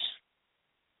course,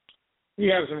 he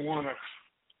hasn't won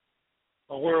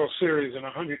a World Series in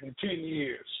 110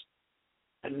 years.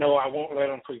 And no, I won't let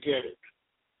him forget it.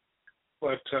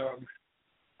 But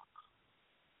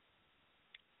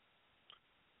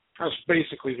that's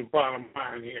basically the bottom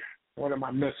line here. What am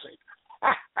I missing?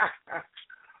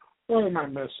 What am I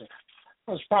missing?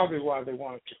 That's probably why they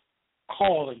wanted to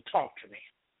call and talk to me.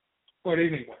 But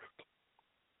anyway,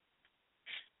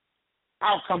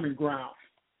 Our Common Ground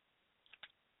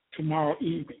tomorrow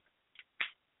evening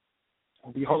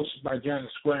will be hosted by Janice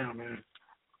Graham, and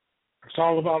it's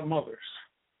all about mothers.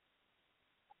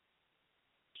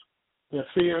 Their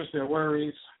fears, their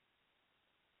worries,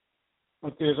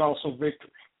 but there's also victory.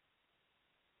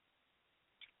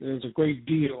 There's a great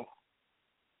deal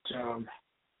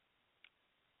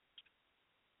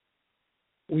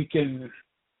we can,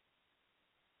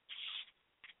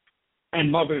 and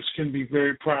mothers can be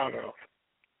very proud of.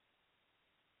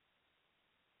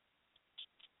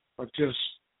 But just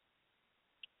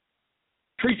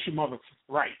treat your mother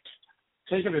right.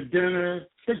 Take her to dinner,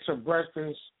 fix her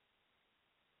breakfast,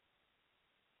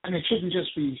 and it shouldn't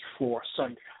just be for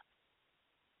Sunday.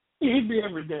 It should be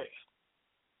every day.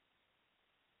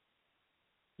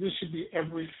 This should be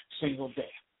every single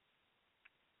day.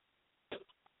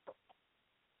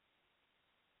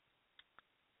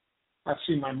 I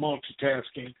see my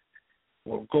multitasking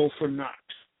will go for naught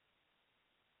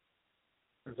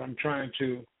as I'm trying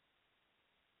to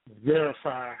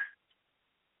verify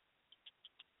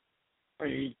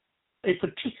a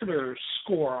particular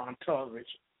score on television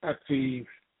at the,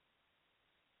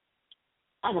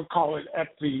 I would call it at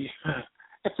the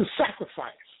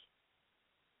sacrifice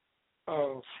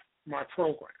of my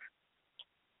program.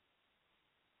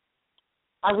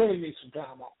 I really need some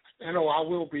time off. I know I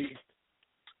will be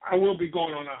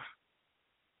going on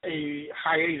a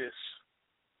hiatus.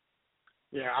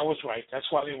 Yeah, I was right. That's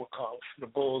why they were called. The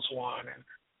Bulls won, and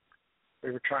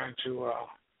they were trying to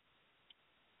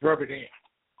rub it in.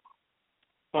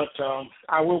 But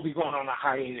I will be going on a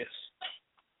hiatus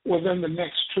within the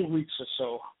next 2 weeks or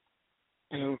so,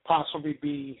 and it will possibly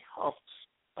be up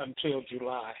until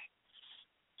July,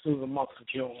 through the month of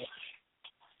June.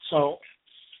 So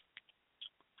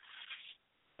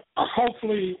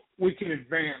hopefully we can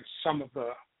advance some of the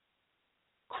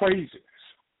craziness.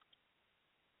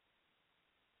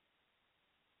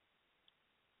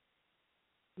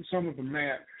 Some of the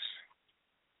madness.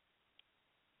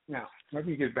 Now, let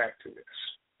me get back to this.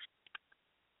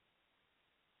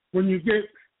 When you get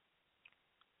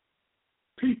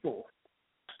people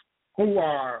who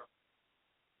are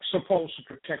supposed to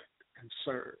protect and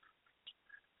serve,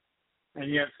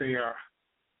 and yet they are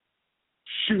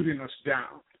shooting us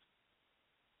down,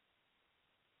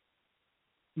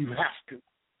 you have to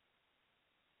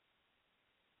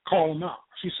call them out.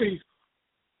 You see,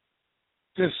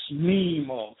 this meme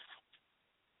of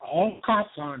all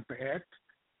cops aren't bad,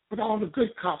 but all the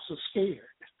good cops are scared.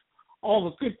 All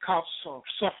the good cops are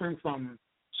suffering from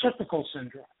cervical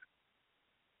syndrome.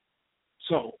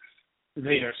 So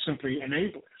they are simply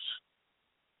enablers.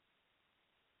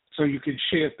 So you can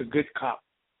share the good cop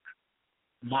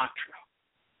mantra.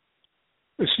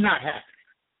 It's not happening.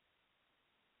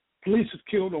 Police have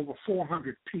killed over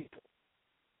 400 people.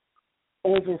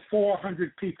 Over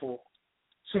 400 people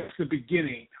since the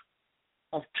beginning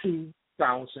of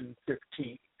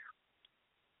 2015.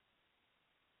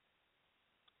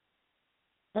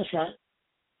 That's right.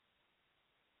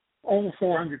 Over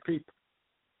 400 people.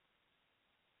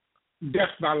 Death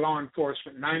by law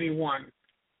enforcement, 91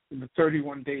 in the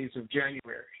 31 days of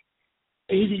January.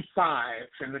 85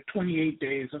 in the 28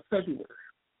 days of February.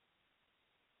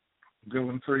 Give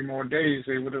them 3 more days,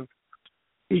 they would have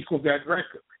equaled that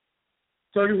record.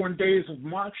 31 days of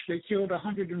March, they killed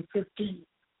 115.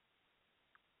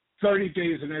 30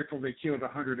 days in April, they killed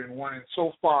 101. And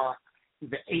so far,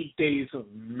 the 8 days of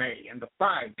May and the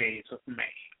 5 days of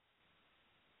May,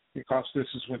 because this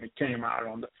is when it came out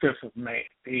on the 5th of May.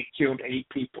 They killed 8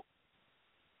 people.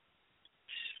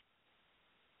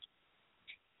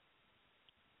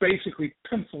 Basically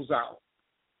pencils out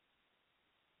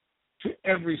to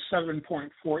every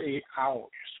 7.48 hours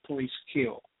police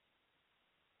kill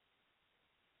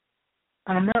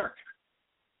an American.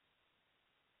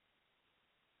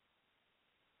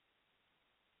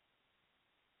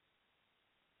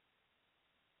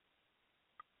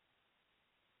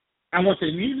 And what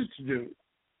they needed to do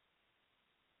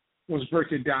was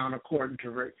break it down according to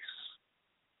race.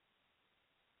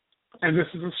 And this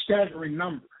is a staggering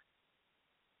number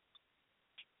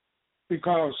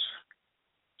because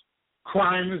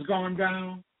crime has gone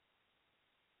down.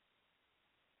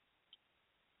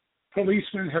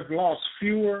 Policemen have lost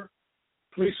fewer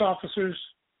police officers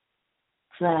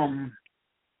from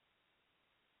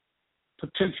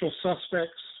potential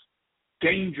suspects.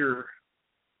 Danger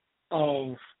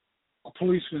of a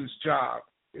policeman's job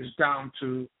is down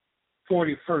to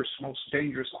 41st most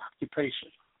dangerous occupation.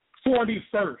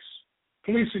 41st.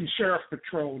 Police and Sheriff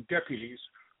Patrol deputies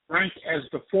ranked as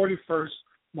the 41st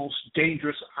most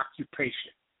dangerous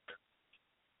occupation.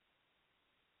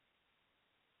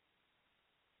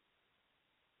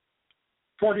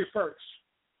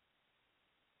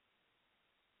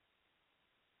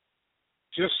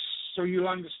 Just so you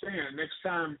understand, next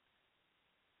time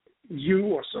you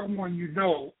or someone you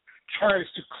know tries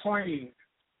to claim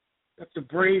that the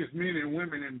brave men and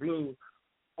women in blue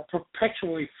are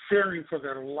perpetually fearing for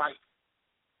their life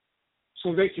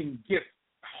so they can get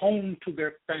home to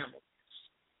their families,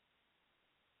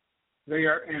 they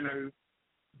are in a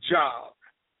job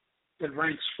that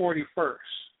ranks 41st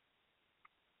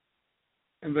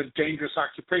in the dangerous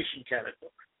occupation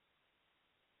category.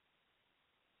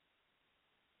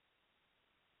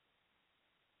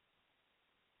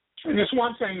 And it's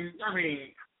one thing, I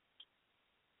mean,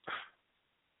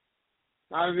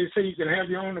 they say you can have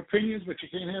your own opinions, but you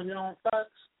can't have your own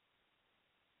facts.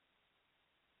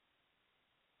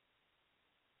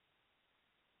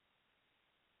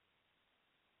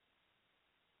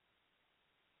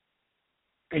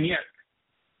 And yet,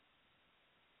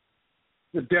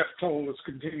 the death toll is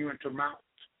continuing to mount.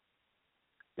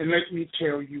 And let me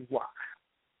tell you why.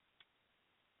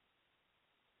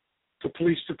 The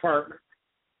police department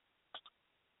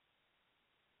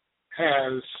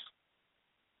has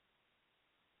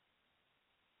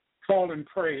fallen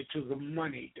prey to the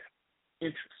moneyed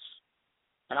interests.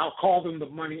 And I'll call them the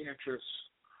money interests,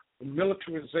 the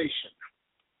militarization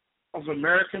of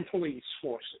American police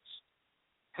forces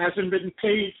hasn't been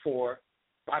paid for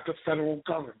by the federal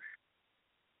government.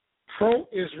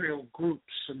 Pro-Israel groups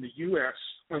in the U.S.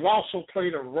 have also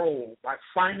played a role by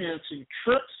financing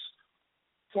trips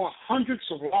for hundreds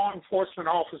of law enforcement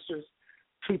officers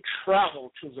to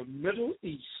travel to the Middle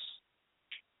East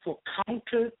for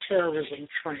counterterrorism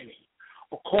training,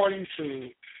 according to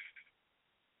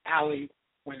Ali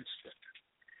Winston,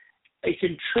 a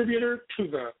contributor to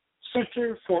the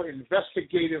Center for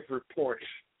Investigative Reporting.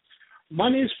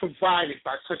 Money is provided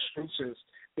by such groups as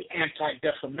the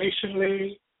Anti-Defamation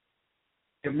League,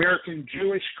 the American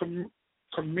Jewish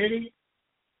Committee,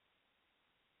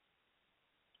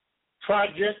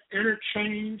 Project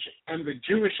Interchange, and the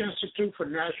Jewish Institute for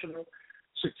National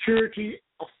Security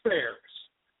Affairs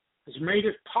has made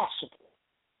it possible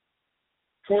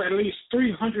for at least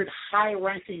 300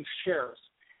 high-ranking sheriffs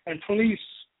and police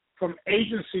from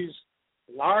agencies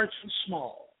large and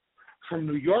small, from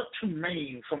New York to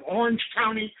Maine, from Orange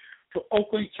County to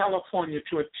Oakland, California,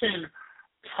 to attend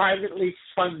privately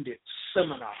funded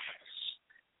seminars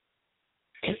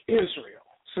in Israel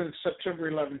since September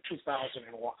 11,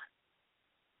 2001.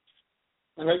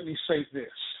 And let me say this.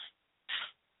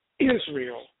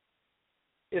 Israel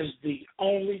is the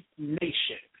only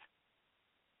nation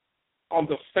on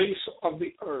the face of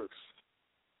the earth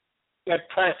that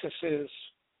practices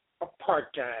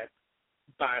apartheid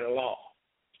by law.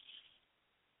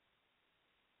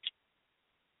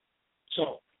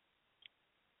 So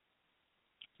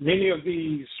many of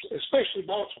these, especially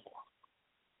Baltimore,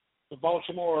 the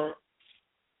Baltimore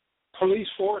police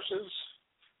forces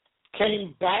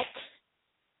came back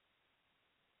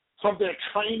from their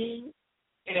training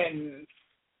in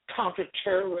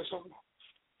counterterrorism,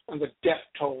 and the death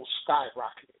toll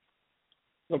skyrocketed.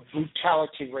 The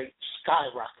brutality rate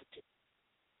skyrocketed.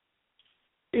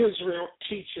 Israel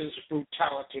teaches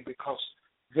brutality because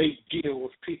they deal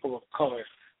with people of color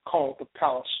called the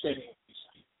Palestinians.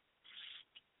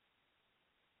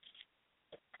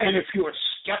 And if you are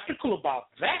skeptical about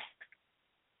that,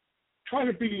 try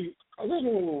to be a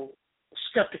little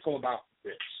skeptical about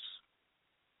this.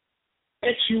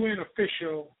 ex-UN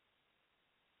official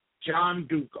John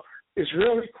Dugard.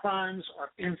 Israeli crimes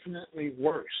are infinitely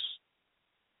worse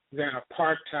than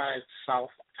apartheid South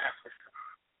Africa.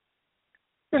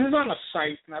 This is on a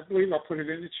site, and I believe I'll put it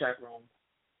in the chat room,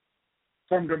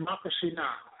 from Democracy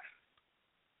Now!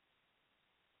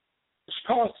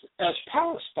 As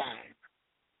Palestine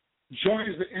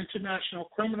joins the International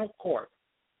Criminal Court,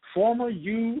 former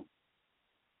UN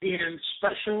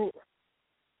Special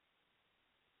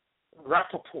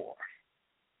Rapporteur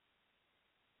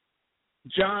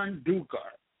John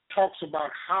Dugard talks about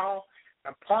how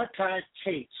apartheid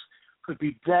case could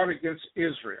be brought against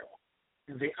Israel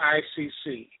in the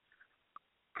ICC.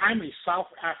 I'm a South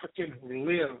African who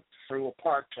lived through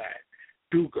apartheid,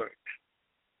 Dugard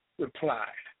replied.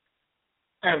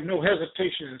 I have no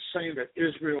hesitation in saying that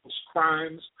Israel's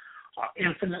crimes are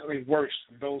infinitely worse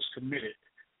than those committed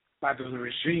by the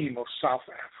regime of South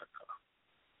Africa.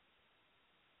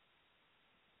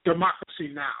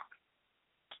 Democracy Now!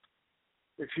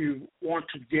 If you want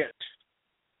to get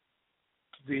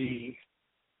the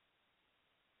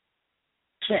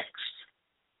text,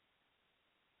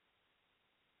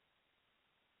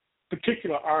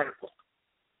 particular article,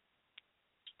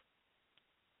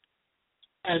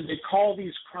 and they call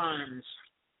these crimes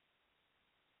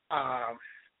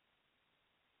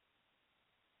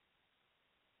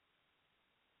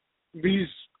these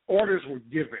orders were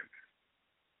given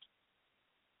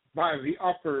by the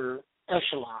upper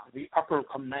echelon, the upper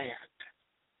command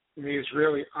in the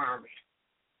Israeli army.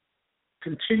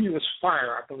 Continuous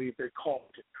fire, I believe they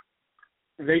called it.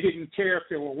 And they didn't care if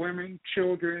there were women,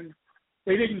 children.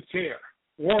 They didn't care.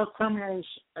 War criminals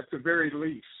at the very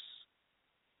least.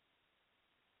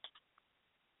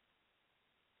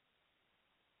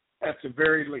 At the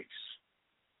very least.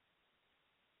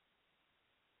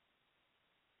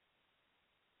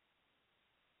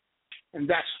 And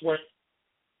that's what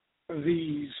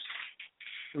these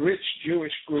rich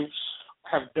Jewish groups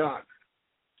have done.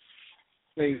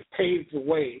 They've paved the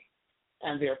way,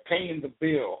 and they're paying the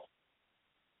bill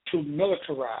to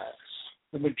militarize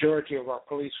the majority of our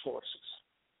police forces.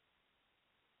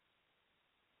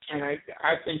 And I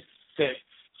think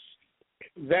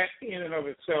that in and of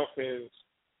itself is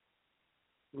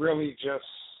really just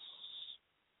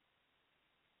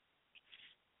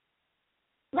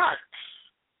not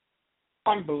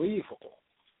unbelievable,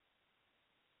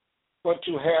 but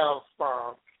to have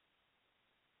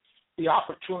the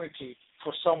opportunity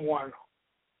for someone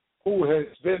who has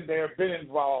been there, been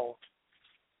involved,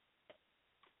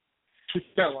 to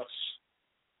tell us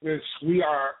this: we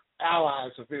are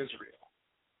allies of Israel.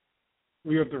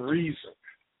 We are the reason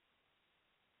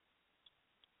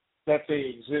that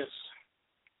they exist,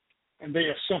 and they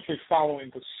are simply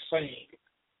following the same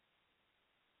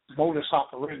modus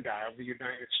operandi of the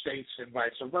United States and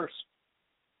vice versa.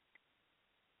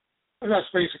 And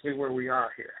that's basically where we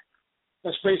are here.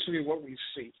 That's basically what we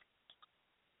see.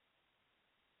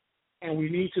 And we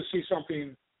need to see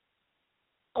something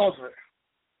other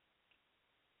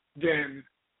than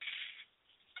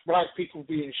black people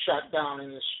being shot down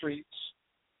in the streets,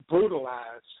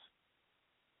 brutalized,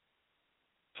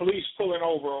 police pulling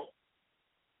over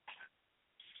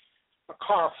a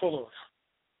car full of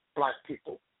black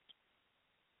people.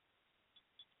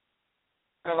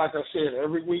 And like I said,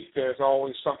 every week there's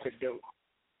always something new.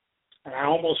 And I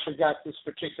almost forgot this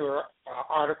particular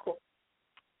article.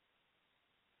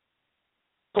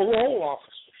 Parole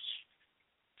officers.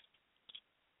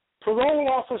 Parole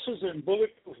officers in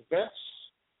bulletproof vests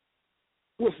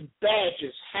with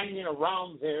badges hanging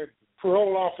around their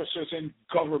parole officers in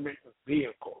government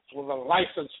vehicles with a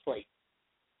license plate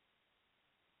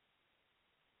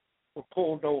were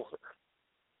pulled over.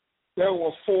 There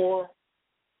were 4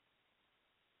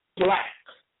 black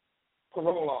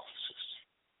parole officers.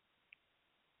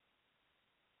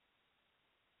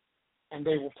 And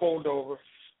they were pulled over.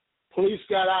 Police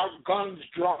got out, guns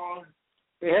drawn.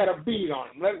 They had a bead on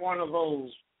them. Let one of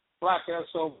those black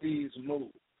SOBs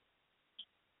move.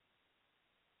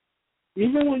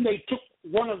 Even when they took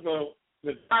one of the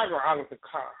driver out of the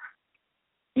car,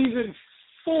 he's in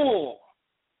full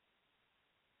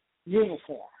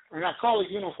uniform. And I call it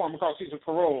uniform because he's a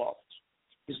parole officer.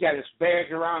 He's got his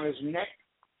badge around his neck.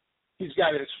 He's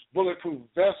got his bulletproof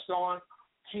vest on.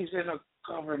 He's in a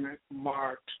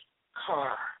government-marked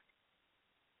car.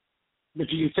 But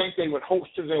do you think they would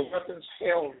holster their weapons?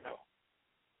 Hell no.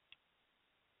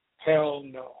 Hell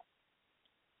no.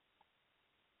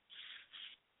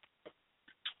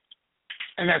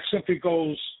 And that simply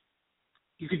goes,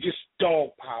 you could just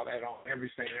dogpile that on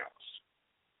everything else.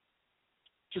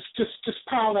 Just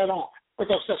pile that on,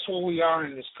 because that's what we are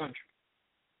in this country.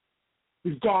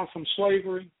 We've gone from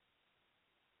slavery,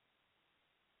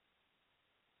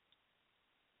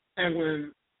 and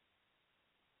when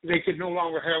they could no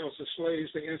longer have us as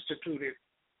slaves, they instituted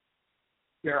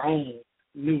their own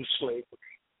new slavery.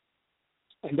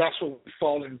 And that's what we've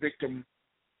fallen victim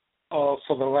of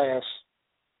for the last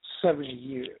 70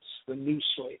 years, the new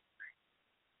slavery.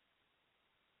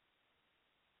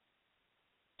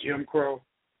 Jim Crow,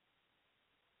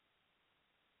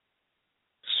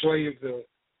 the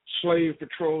slave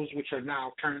patrols, which are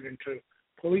now turned into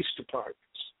police departments.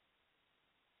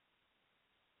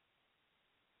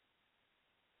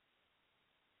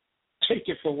 Take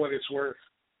it for what it's worth.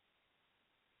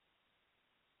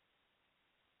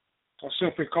 I'll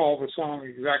simply call the song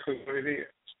exactly what it is.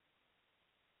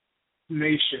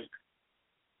 Nation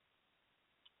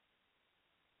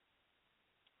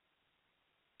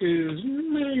is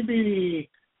maybe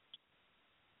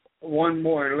one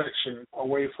more election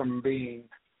away from being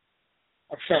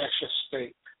a fascist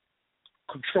state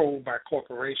controlled by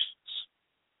corporations,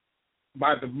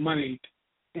 by the moneyed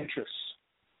interests.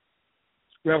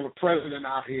 We have a president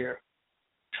out here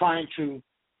trying to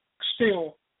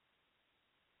still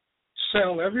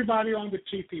sell everybody on the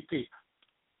TPP.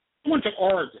 I went to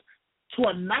Oregon, to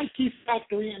a Nike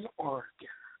factory in Oregon,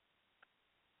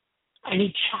 and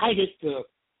he chided the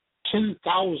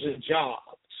 10,000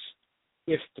 jobs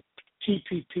if the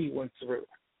TPP went through.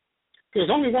 There's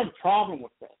only one problem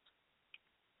with that.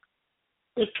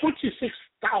 There's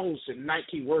 26,000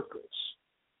 Nike workers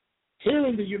here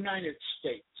in the United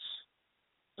States.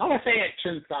 Now let's add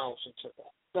 10,000 to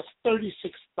that. That's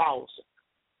 36,000.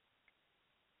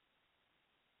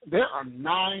 There are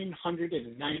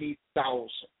 990,000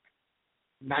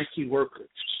 Nike workers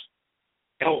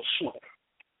elsewhere.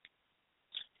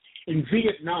 In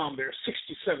Vietnam, there are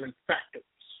 67 factories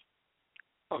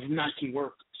of Nike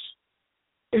workers.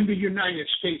 In the United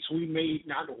States, we made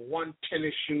not one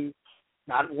tennis shoe,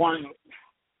 not one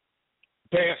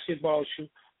basketball shoe,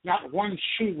 not one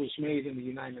shoe was made in the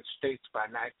United States by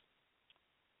Nike.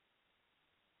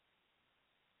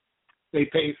 They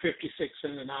pay 56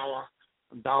 cents an hour,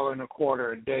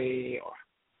 $1.25 a day. Or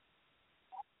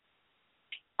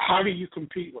how do you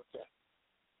compete with that?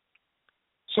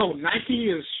 So Nike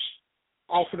has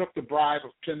offered up the bribe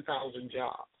of 10,000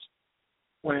 jobs,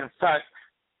 when in fact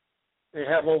they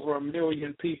have over 1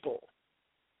 million people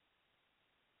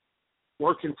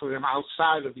working for them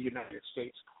outside of the United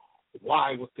States.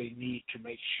 Why would they need to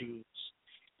make shoes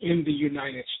in the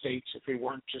United States if it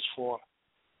weren't just for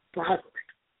bribery?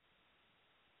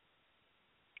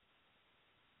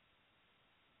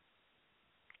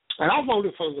 And I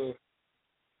voted for the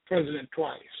president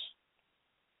twice.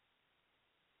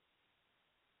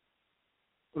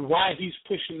 And why he's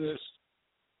pushing this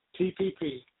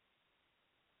TPP,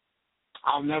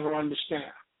 I'll never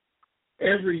understand.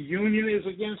 Every union is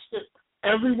against it.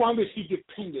 Everyone that he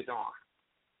depended on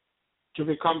to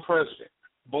become president,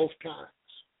 both times,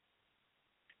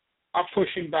 are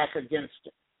pushing back against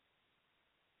it.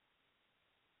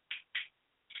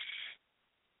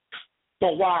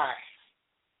 But why?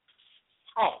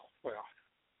 Oh, well,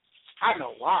 I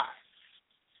know why.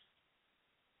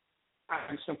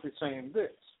 I'm simply saying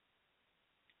this.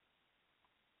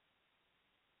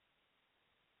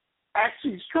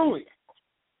 Actually, truly,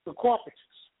 the corporates.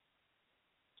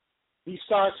 He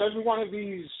starts every one of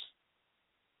these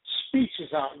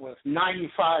speeches out with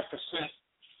 95%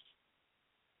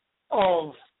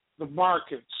 of the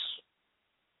markets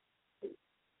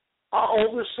are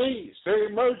overseas. They're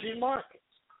emerging markets.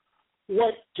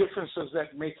 What difference does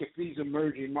that make if these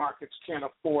emerging markets can't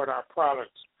afford our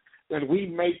products that we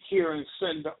make here and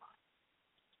send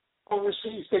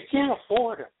overseas? They can't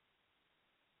afford them.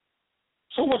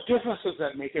 So what difference does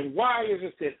that make? And why is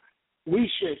it that we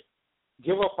should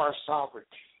give up our sovereignty?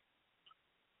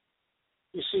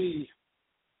 You see,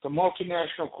 the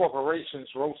multinational corporations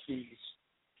wrote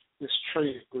this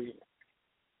trade agreement.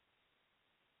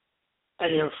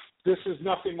 And if this is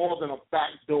nothing more than a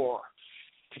backdoor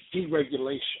to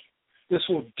deregulation, This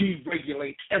will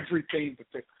deregulate everything that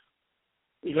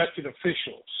the elected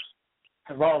officials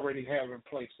have already have in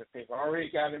place, that they've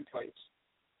already got in place.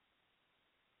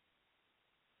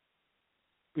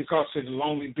 Because it'll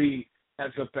only be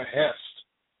at the behest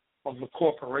of the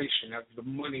corporation, of the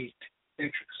moneyed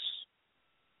interests,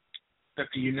 that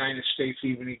the United States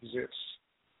even exists.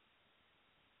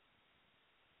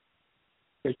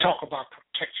 They talk about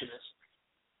protectionism.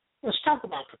 Let's talk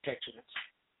about protectionism.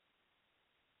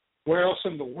 Where else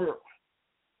in the world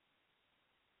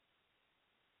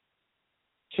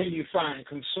can you find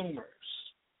consumers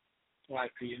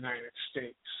like the United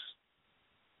States?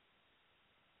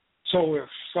 So if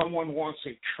someone wants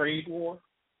a trade war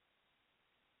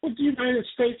with the United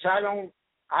States, I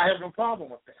have no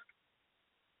problem with that.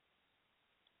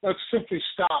 Let's simply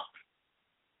stop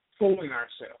fooling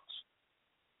ourselves.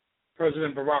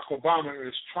 President Barack Obama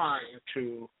is trying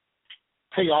to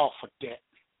pay off a debt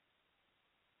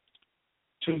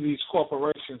to these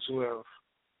corporations who have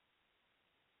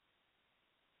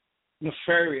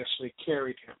nefariously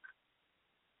carried him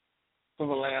for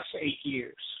the last 8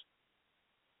 years.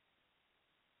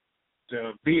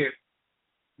 Be it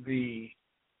the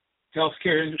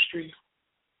healthcare industry,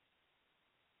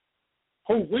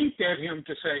 who winked at him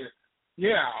to say,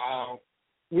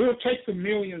 we'll take the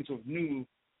millions of new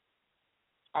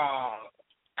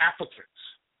applicants,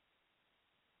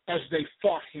 as they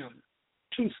fought him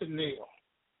tooth and nail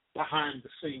behind the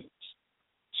scenes.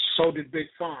 So did Big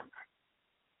Pharma.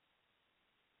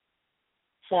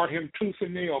 Fought him tooth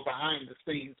and nail behind the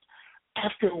scenes.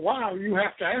 After a while, you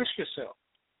have to ask yourself,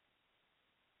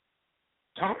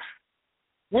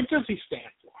 what does he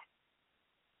stand for?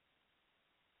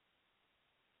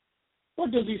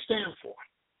 What does he stand for?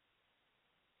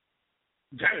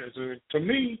 That is, to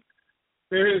me,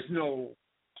 there is no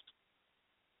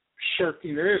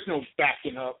shirking. There is no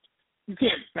backing up. You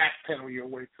can't backpedal your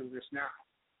way through this now.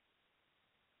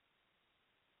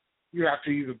 You have to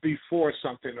either be for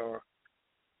something or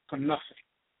for nothing.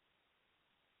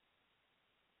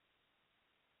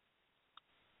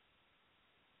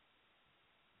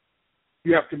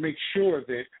 You have to make sure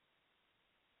that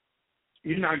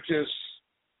you're not just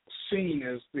seen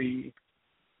as the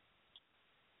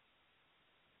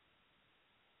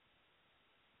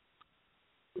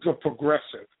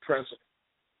progressive president,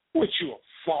 which you are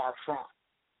far from.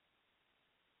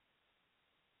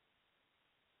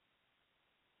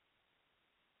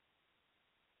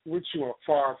 Which you are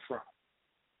far from.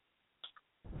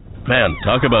 Man,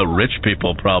 talk about rich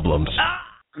people problems.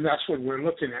 And that's what we're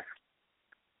looking at.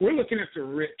 We're looking at the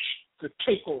rich, the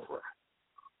takeover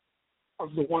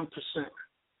of the 1%.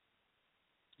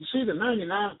 You see, the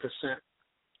 99%,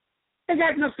 they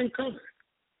got nothing coming.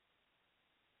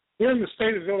 Here in the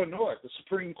state of Illinois, the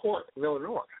Supreme Court of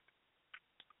Illinois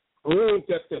ruled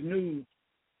that the new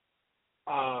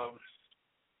law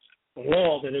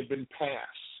that had been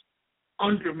passed,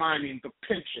 undermining the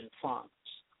pension funds,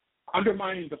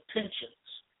 undermining the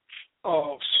pensions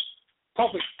of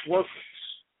public workers,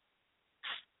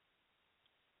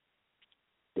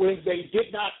 when they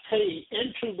did not pay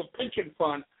into the pension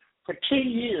fund for 10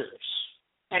 years,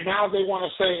 and now they want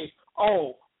to say,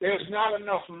 oh, there's not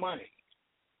enough money.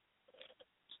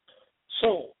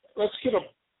 So let's get a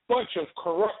bunch of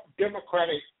corrupt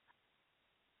Democratic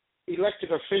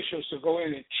elected officials to go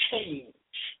in and change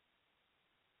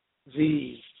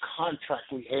the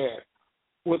contract we had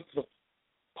with the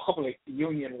public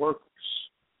union workers.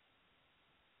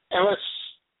 And let's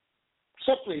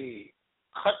simply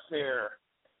cut their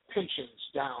pensions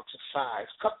down to size,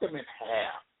 cut them in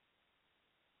half.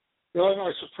 The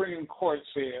Illinois Supreme Court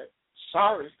said,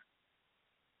 sorry,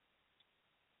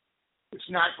 it's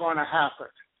not going to happen.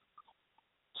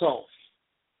 So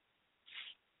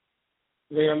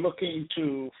they are looking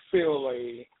to fill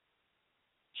a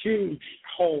huge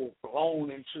hole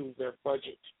blown into their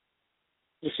budget.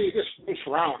 You see, this Bruce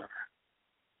Rauner,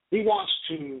 he wants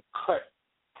to cut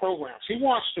programs. He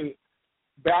wants to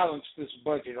balance this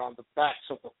budget on the backs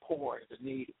of the poor and the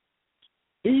needy.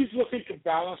 He's looking to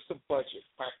balance the budget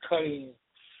by cutting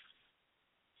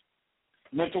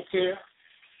mental care,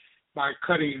 by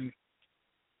cutting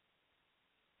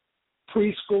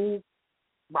preschool,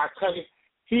 by cutting.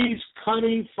 He's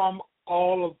cutting from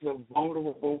all of the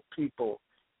vulnerable people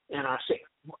in our state.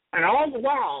 And all the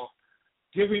while,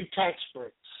 giving tax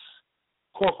breaks,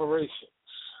 corporations,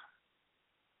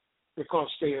 because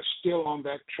they are still on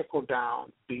that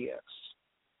trickle-down BS.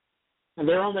 And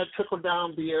they're on that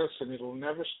trickle-down BS, and it'll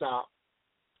never stop.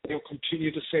 They'll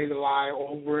continue to say the lie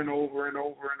over and over and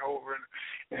over and over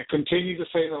and continue to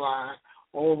say the lie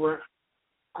over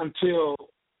until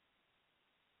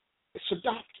it's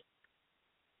adopted.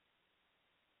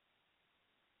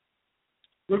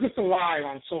 Look at the lie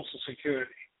on Social Security.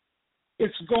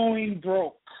 It's going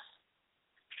broke.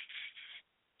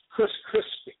 Chris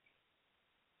Christie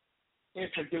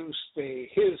introduced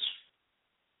his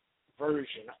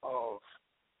version of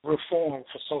reform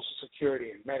for Social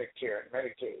Security and Medicare and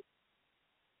Medicaid.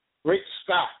 Rick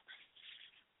Scott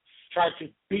tried to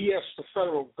BS the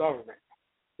federal government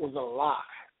with a lie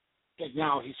that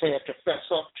now he's had to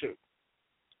fess up to.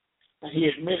 And he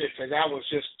admitted that was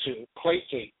just to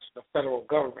placate the federal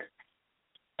government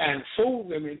and fool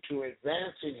them into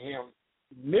advancing him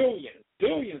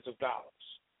billions of dollars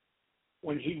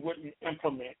when he wouldn't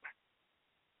implement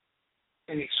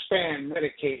and expand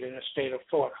Medicaid in the state of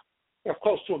Florida. There are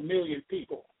close to 1 million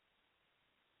people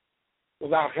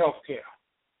without health care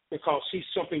because he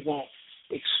simply won't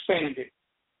expand it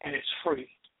and it's free.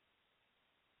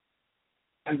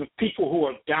 And the people who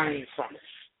are dying from it.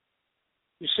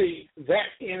 You see, that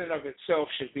in and of itself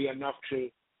should be enough to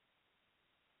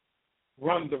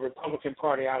run the Republican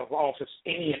Party out of office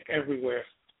any and everywhere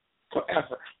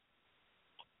forever.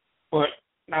 But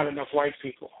not enough white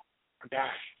people are dying.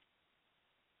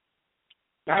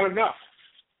 Not enough.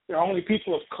 They're only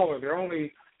people of color. They're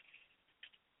only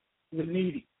the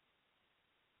needy.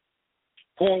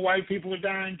 Poor white people are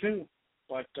dying too,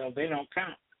 but they don't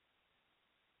count.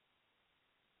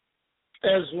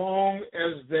 As long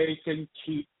as they can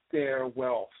keep their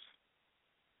wealth.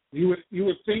 You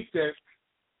would think that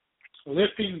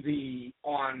lifting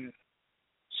on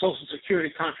Social Security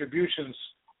contributions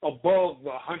above the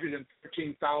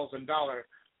 $113,000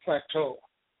 plateau,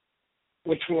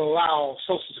 which will allow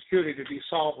Social Security to be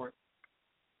solvent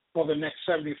for the next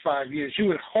 75 years, you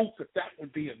would hope that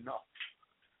would be enough.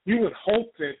 You would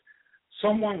hope that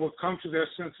someone would come to their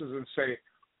senses and say,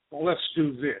 well, let's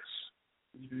do this.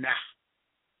 Nah.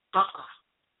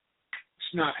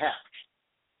 It's not happening.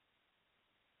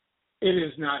 It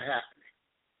is not happening.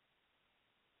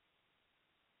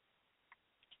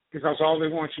 Because all they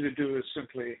want you to do is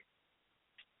simply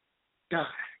die,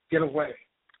 get away.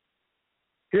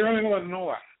 Here in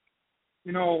Illinois,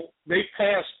 they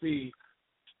passed the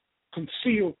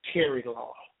concealed carry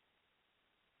law.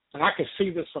 And I could see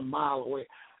this a mile away.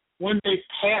 When they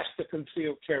passed the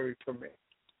concealed carry permit,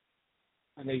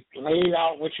 and they laid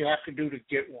out what you have to do to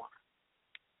get one.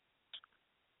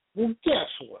 Well,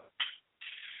 guess what?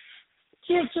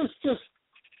 Just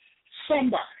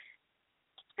somebody,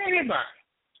 anybody,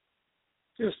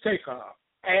 just take a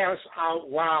ass out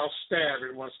wild stab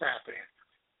at what's happening.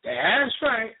 That's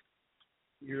right.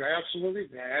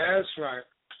 That's right.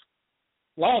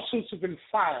 Lawsuits have been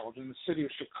filed in the city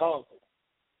of Chicago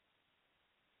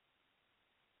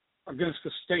against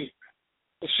the state.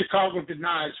 Chicago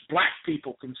denies black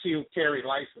people concealed carry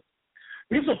license.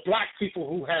 These are black people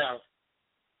who have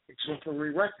exemplary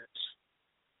records,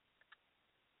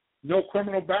 no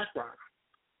criminal background,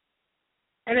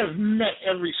 and have met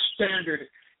every standard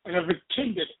and have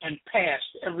attended and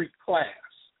passed every class.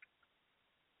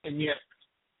 And yet,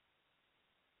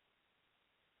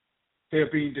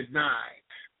 they're being denied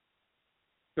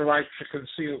the right to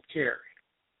concealed carry.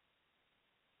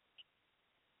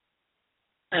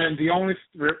 And the only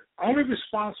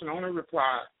response and only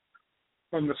reply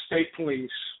from the state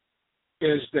police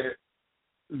is that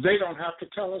they don't have to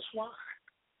tell us why.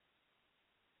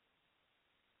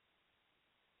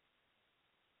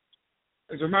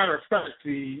 As a matter of fact,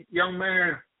 the young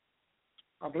man,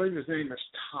 I believe his name is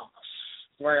Thomas.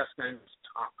 His last name is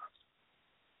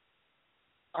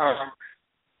Thomas.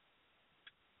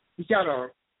 He got a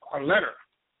letter.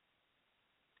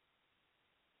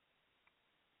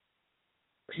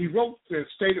 He wrote the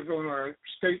state of Illinois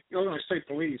State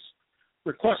Police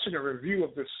requesting a review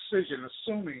of the decision,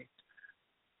 assuming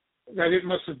that it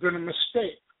must have been a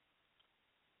mistake.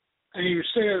 And he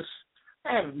says,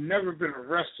 I have never been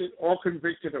arrested or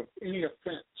convicted of any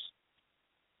offense,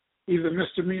 either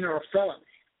misdemeanor or felony,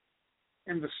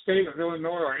 in the state of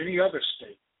Illinois or any other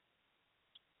state.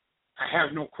 I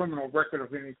have no criminal record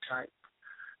of any type.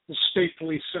 The state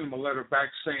police sent him a letter back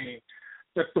saying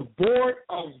that the Board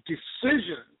of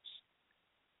Decisions,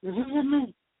 this is a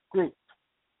new group,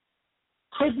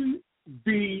 couldn't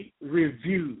be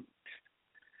reviewed.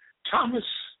 Thomas,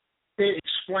 they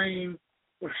explained,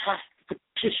 would have to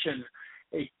petition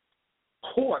a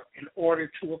court in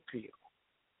order to appeal.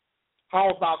 How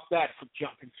about that for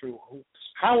jumping through hoops?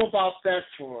 How about that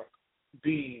for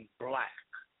being black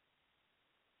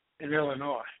in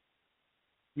Illinois?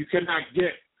 You cannot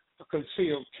get a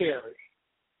concealed carry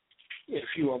if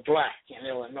you are black in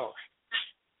Illinois.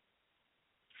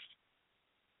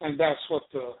 And that's what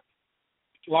the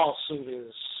lawsuit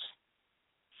is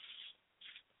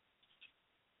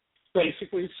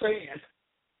basically saying.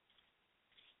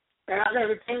 And I got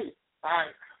to tell you,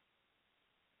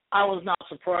 I was not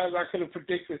surprised. I could have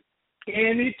predicted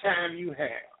any time you have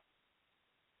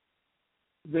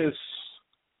this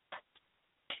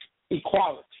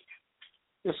equality,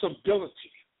 this ability.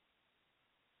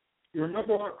 You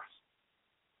remember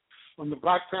when the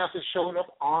Black Panthers showed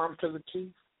up armed to the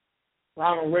teeth?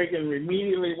 Ronald Reagan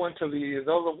immediately went to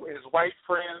his white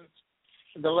friends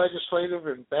in the legislative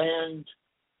and banned,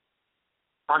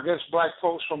 I guess, black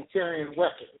folks from carrying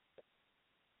weapons.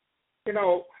 You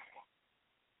know,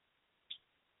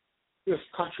 this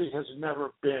country has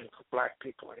never been for black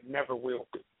people. It never will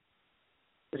be.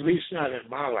 At least not in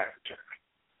my lifetime.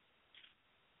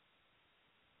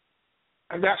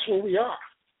 And that's where we are.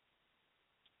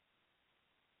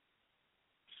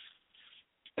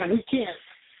 And you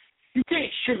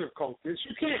can't sugarcoat this.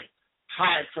 You can't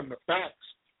hide from the facts.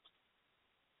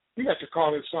 You got to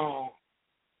call this song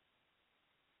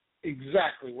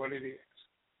exactly what it is.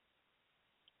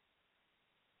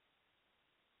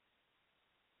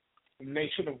 A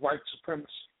nation of white supremacy.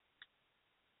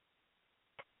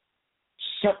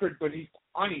 Separate but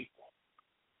unequal.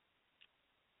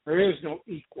 There is no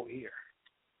equal here.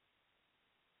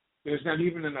 There's not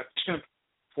even an attempt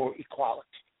for equality.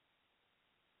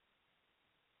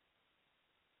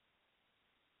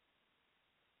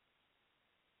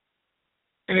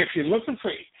 And if you're looking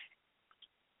for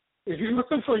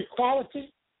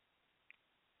equality,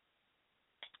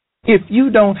 if you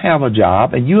don't have a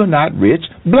job and you're not rich,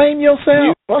 blame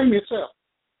yourself. Blame yourself.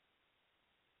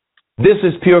 This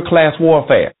is pure class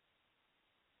warfare.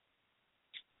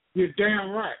 You're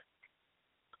damn right.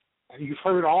 And you've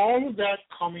heard all of that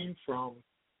coming from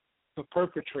the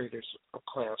perpetrators of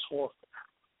class warfare.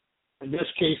 In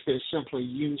this case, they're simply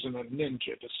using a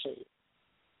ninja to say it.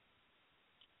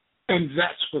 And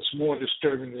that's what's more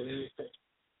disturbing than anything.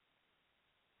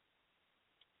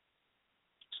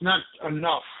 It's not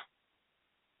enough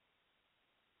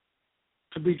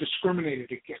to be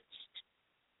discriminated against.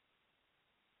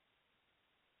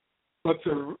 But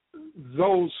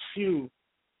those few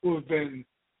who have been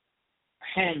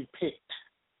handpicked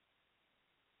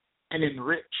and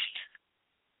enriched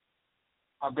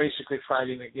are basically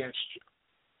fighting against you.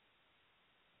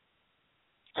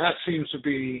 And that seems to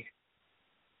be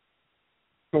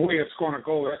the way it's going to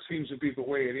go. That seems to be the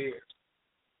way it is.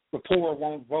 The poor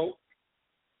won't vote.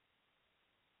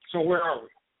 So where are we?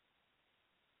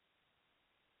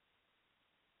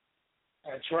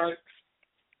 That's right.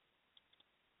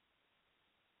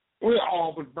 We are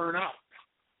all but burnt out.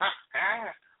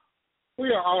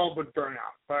 We are all but burnt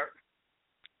out. But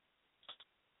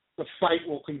the fight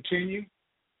will continue.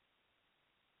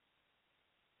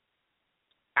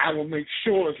 I will make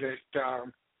sure that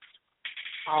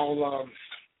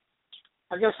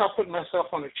I guess I'll put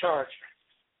myself on a charge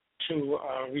to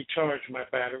recharge my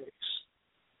batteries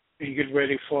and get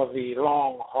ready for the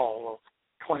long haul of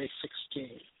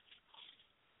 2016.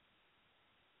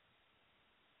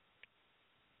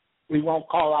 We won't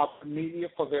call out the media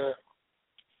for their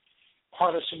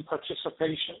partisan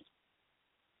participation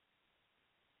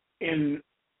in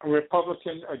a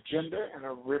Republican agenda and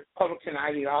a Republican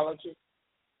ideology.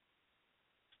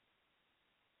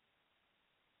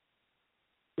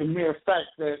 The mere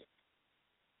fact that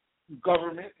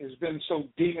government has been so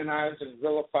demonized and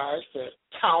vilified that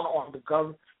count on the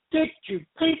government. Did you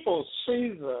people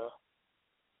see the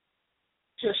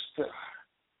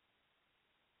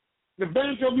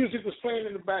banjo music was playing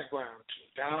in the background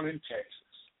down in Texas.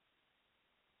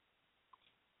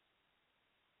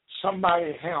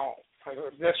 Somebody helped.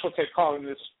 That's what they call in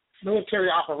this military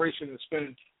operation that's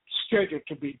been scheduled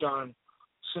to be done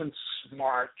since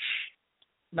March.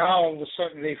 Now all of a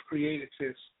sudden they've created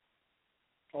this.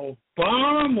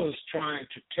 Obama's trying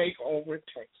to take over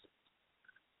Texas.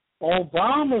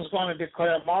 Obama's going to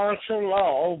declare martial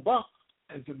law. Obama,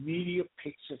 and the media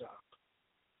picks it up.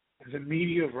 And the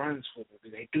media runs with it.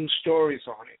 And they do stories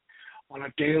on it on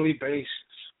a daily basis.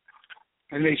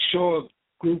 And they show a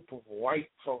group of white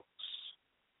folks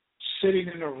sitting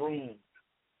in a room,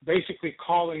 basically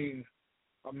calling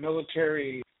a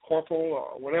military corporal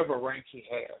or whatever rank he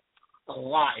had a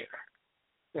liar,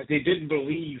 that they didn't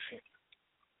believe him,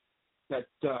 that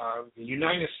the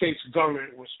United States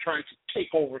government was trying to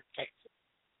take over Texas.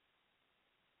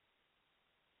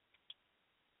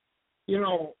 You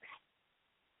know,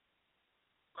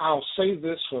 I'll say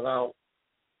this without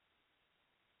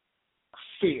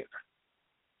fear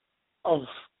of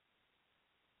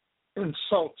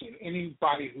insulting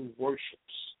anybody who worships,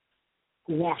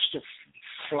 who wants to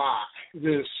fly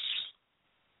this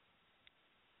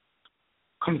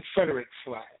Confederate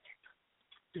flag.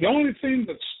 The only thing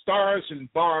that stars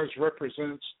and bars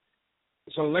represents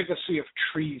It's a legacy of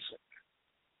treason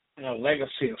and a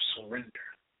legacy of surrender,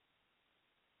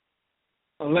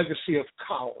 a legacy of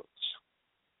cowards.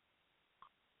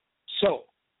 So,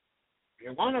 if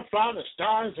you want to fly the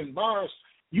stars and bars,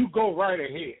 you go right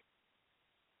ahead.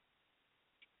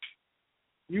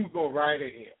 You go right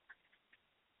ahead.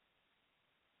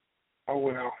 Oh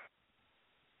well,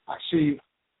 I see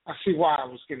why I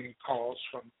was getting calls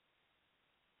from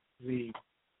the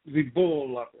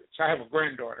bull lovers. I have a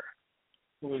granddaughter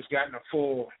who has gotten a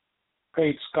full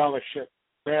paid scholarship,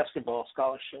 basketball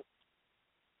scholarship,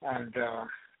 and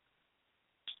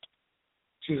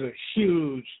she's a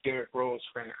huge Derrick Rose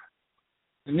fan.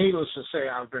 And needless to say,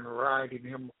 I've been riding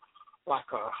him like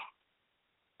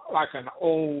an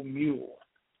old mule.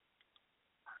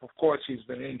 Of course, he's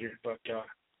been injured, but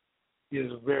he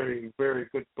is a very, very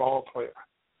good ball player.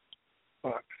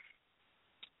 But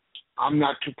I'm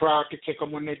not too proud to kick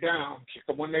them when they're down. Kick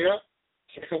them when they're up,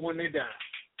 kick them when they're down.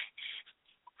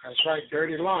 That's right,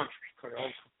 Dirty Laundry.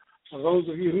 For those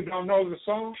of you who don't know the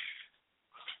song,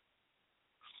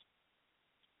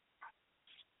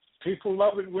 people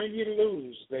love it when you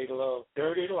lose. They love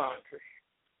Dirty Laundry.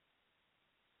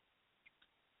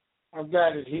 I've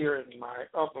got it here in my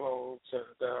uploads, and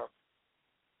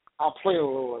I'll play a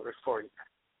little of it for you.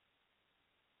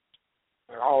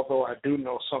 And although I do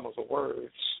know some of the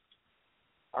words,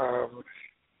 how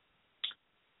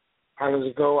does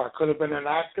it go? I could have been an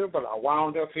actor, but I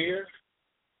wound up here.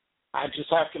 I just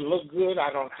have to look good.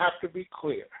 I don't have to be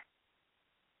clear.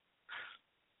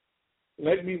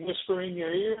 Let me whisper in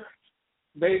your ear.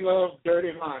 They love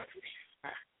Dirty Laundry.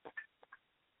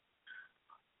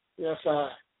 Yes,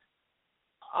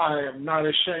 I am not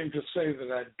ashamed to say that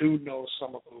I do know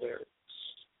some of the lyrics.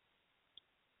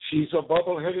 She's a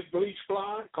bubble-headed bleach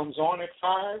blonde, comes on at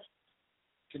 5,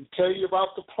 can tell you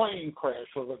about the plane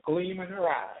crash with a gleam in her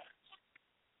eyes.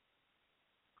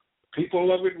 People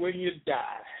love it when you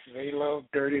die. They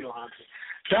love Dirty Laundry.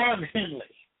 Don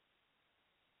Henley.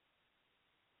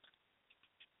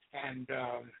 And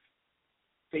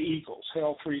the Eagles,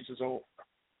 Hell Freezes Over.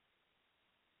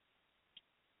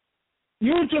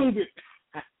 YouTube it.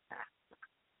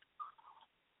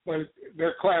 But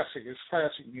they're classic. It's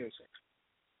classic music.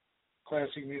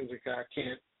 Classic music I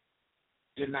can't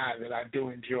deny that I do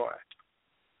enjoy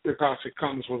because it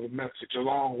comes with a message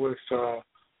along with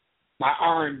my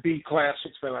R&B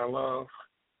classics that I love,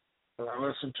 that I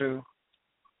listen to.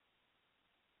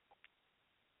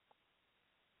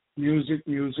 Music,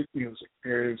 music, music.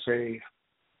 There is a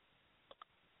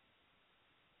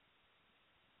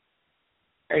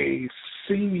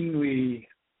seemingly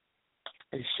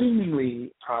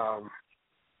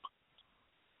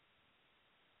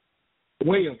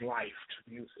way of life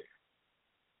to music.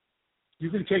 You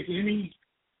can take any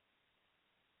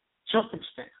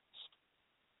circumstance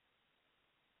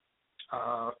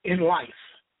in life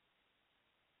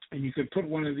and you can put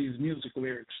one of these music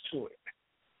lyrics to it.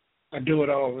 I do it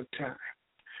all the time.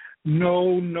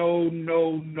 No, no,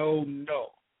 no, no,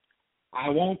 no. I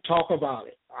won't talk about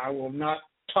it. I will not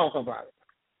talk about it.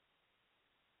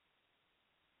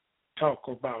 Talk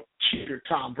about cheater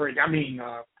Tom Brady.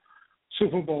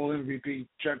 Super Bowl MVP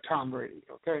Tom Brady,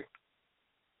 okay?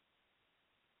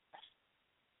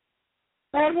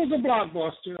 That was a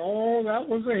blockbuster. Oh, that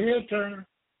was a head turner.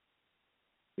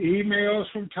 Emails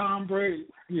from Tom Brady.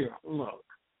 Yeah, look.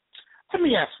 Let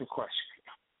me ask you a question.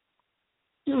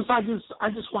 I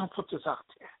just want to put this out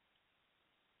there.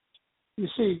 You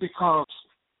see, because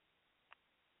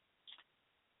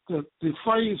the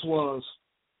phrase was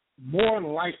more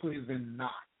likely than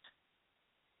not,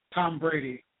 Tom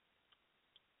Brady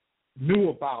knew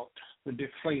about the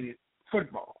deflated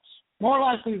footballs. More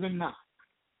likely than not.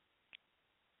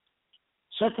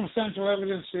 Circumstantial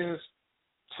evidence says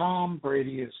Tom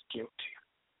Brady is guilty.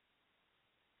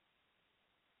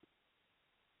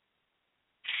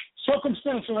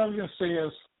 Circumstantial evidence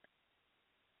says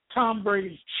Tom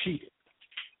Brady cheated.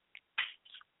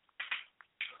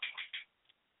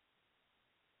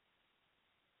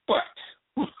 But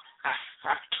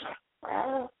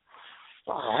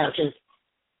I have to,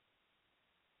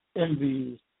 in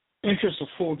the interest of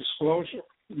full disclosure,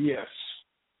 yes,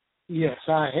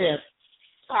 I had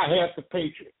the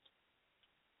Patriots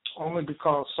only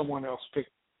because someone else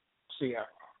picked Seattle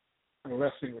and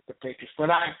left me with the Patriots. But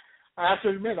I have to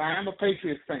admit, I am a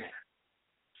Patriots fan.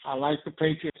 I like the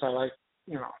Patriots. I like,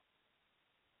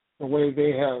 the way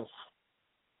they have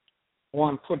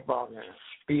won football games,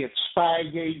 be it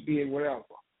Spygate, be it whatever.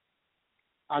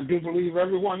 I do believe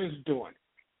everyone is doing it.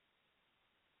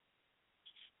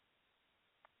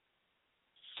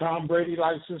 Tom Brady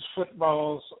likes his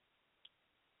footballs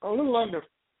a little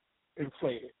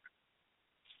underinflated.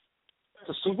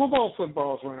 The Super Bowl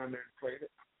footballs went on there and played it.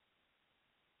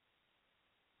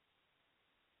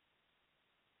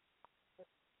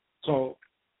 So,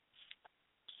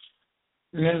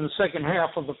 and then the second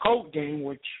half of the Colt game,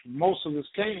 which most of us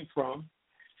came from,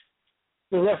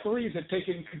 the referees had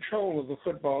taken control of the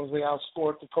footballs. They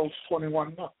outscored the Colts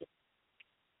 21-0.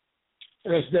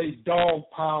 As they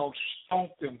dog-piled,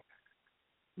 stomped them,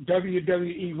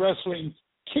 WWE Wrestling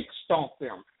kick-stomped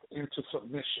them into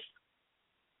submission.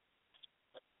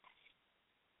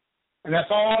 And that's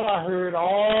all I heard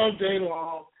all day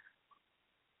long.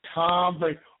 Tom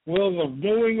Brady. Will the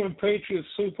New England Patriots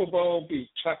Super Bowl be?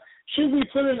 Should we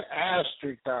put an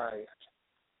asterisk on it?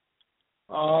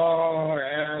 Oh,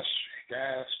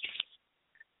 asterisk.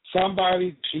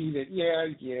 Somebody cheated. Yeah.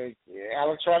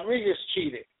 Alex Rodriguez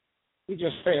cheated. He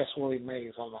just passed Willie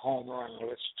Mays on the home run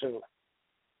list, too.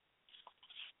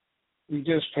 We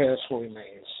just passed Willie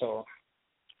Mays. So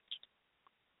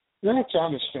you have to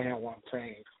understand one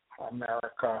thing,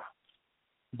 America,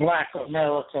 Black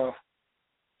America.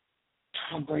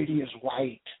 Tom Brady is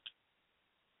white.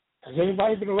 Has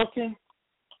anybody been looking?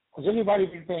 Has anybody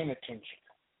been paying attention?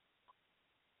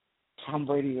 Tom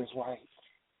Brady is white.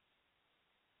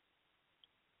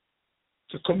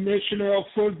 The commissioner of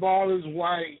football is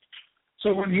white.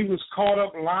 So when he was caught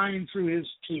up lying through his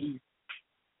teeth,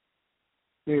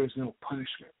 there was no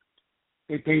punishment.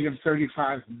 They paid him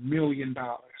 $35 million.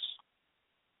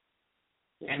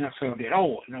 The NFL did.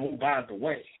 Oh, and by the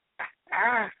way,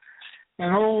 the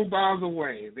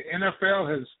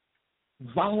NFL has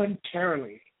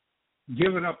voluntarily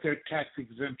given up their tax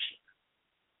exemption.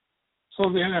 So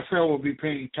the NFL will be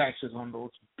paying taxes on those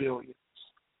billions.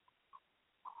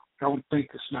 Don't think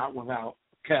it's not without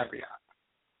caveat.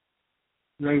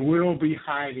 They will be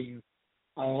hiding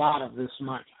a lot of this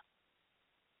money.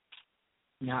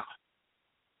 Now,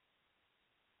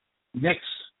 next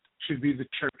should be the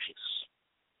churches.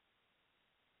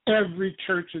 Every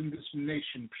church in this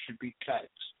nation should be taxed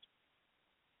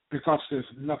because there's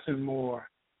nothing more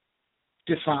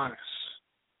dishonest,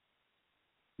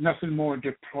 nothing more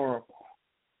deplorable,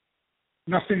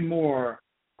 nothing more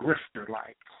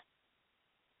grifter-like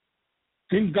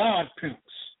than God pimps.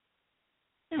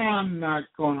 And I'm not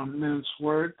going to mince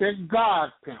words. They're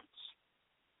God pimps.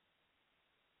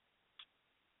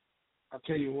 I'll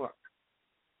tell you what.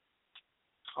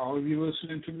 All of you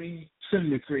listening to me, send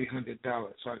me $300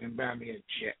 so I can buy me a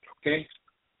jet, okay?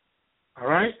 All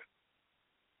right?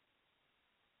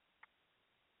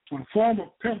 When former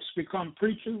pimps become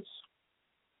preachers,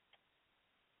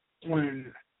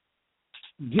 when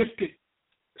gifted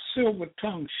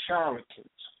silver-tongued charlatans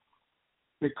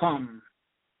become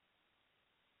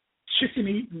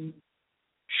chicken-eating,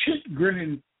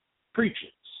 shit-grinning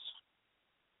preachers,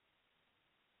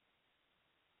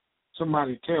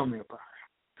 somebody tell me about it.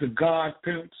 The God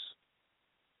pimps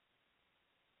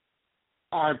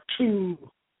are too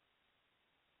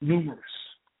numerous.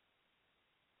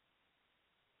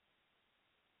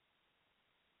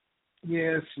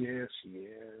 Yes.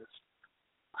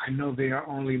 I know they are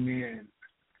only men.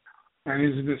 And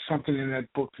isn't there something in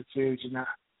that book that says,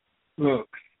 look,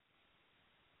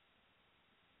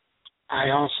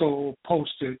 I also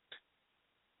posted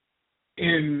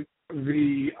in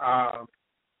the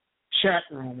chat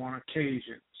room on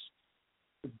occasions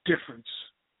the difference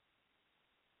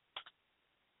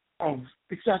of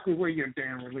exactly where your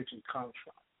damn religion comes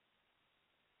from.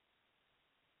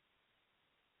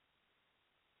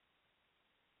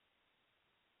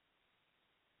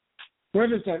 Where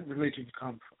does that religion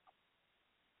come from?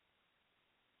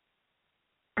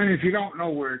 And if you don't know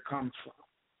where it comes from,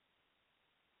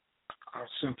 I'll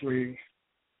simply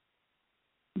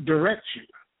direct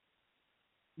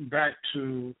you back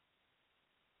to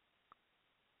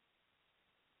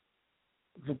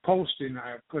the posting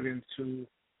I put into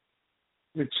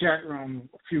the chat room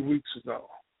a few weeks ago.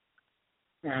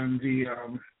 And the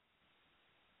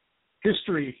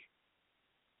history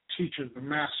teacher, the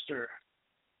master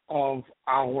of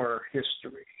our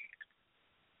history,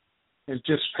 has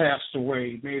just passed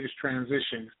away. He made his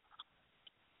transition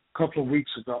a couple of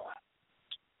weeks ago.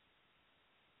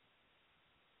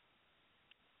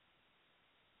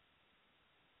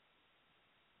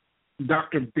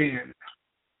 Dr. Ben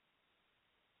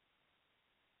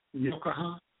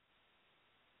Yokohama.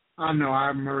 I know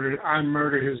I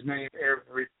murder his name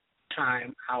every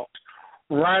time out.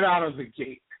 Right out of the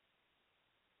gate.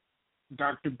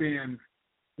 Dr. Ben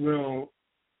will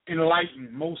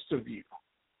enlighten most of you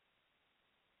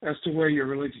as to where your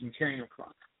religion came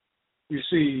from. You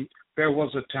see, there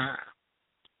was a time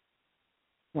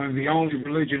when the only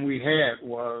religion we had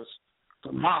was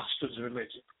the master's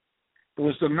religion. It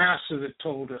was the master that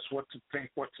told us what to think,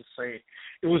 what to say.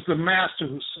 It was the master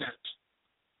who sent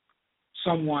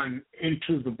someone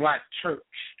into the black church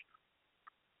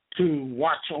to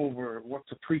watch over what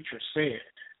the preacher said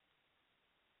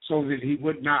so that he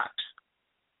would not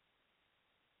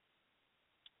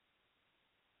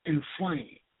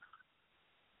inflame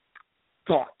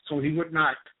thought, so he would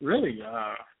not really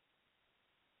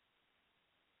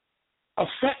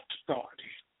affect thought.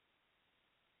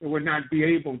 It would not be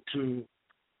able to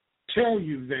tell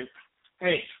you that,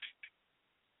 hey,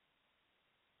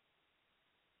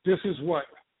 this is what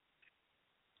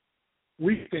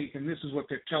we think and this is what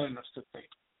they're telling us to think.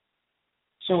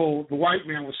 So the white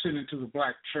man was sent into the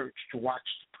black church to watch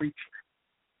the preacher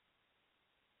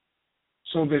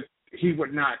so that he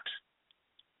would not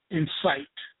incite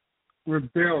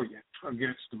rebellion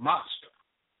against the master.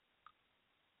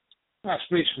 That's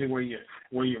basically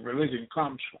where your religion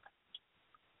comes from.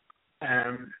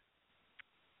 And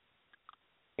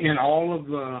in all of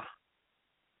the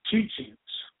teachings,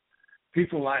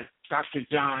 people like Dr.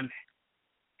 John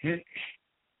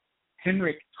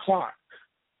Henrik Clark,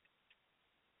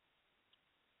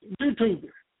 YouTube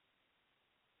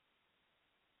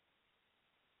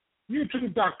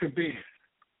Dr. Ben,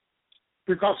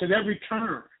 because at every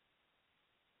turn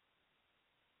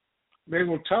they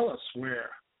will tell us where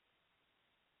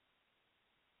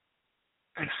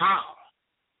and how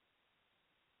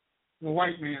the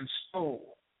white man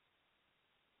stole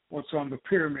what's on the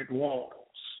pyramid walls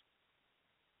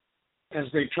as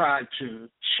they tried to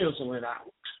chisel it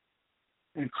out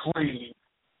and claim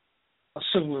a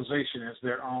civilization as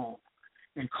their own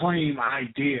and claim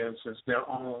ideas as their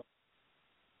own.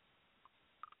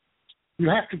 You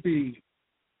have to be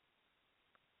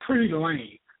pretty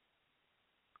lame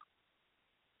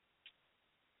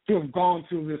to have gone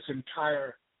through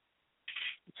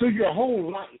your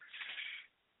whole life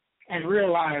and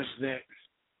realize that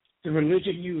the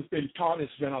religion you've been taught has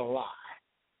been a lie.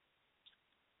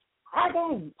 I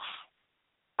don't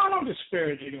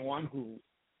disparage anyone who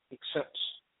accepts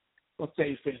what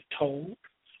they've been told.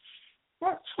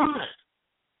 That's fine.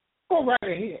 Go right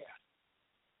ahead.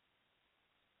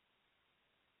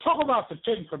 Talk about the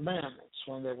 10 Commandments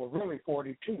when there were really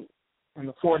 42. And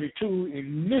the 42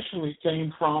 initially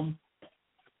came from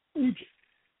Egypt.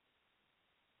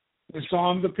 It's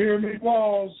on the pyramid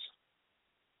walls.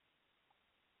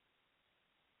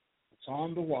 It's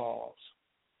on the walls.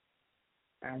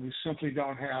 And we simply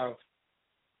don't have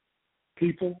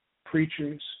people,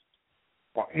 preachers,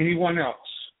 or anyone else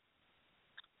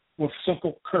with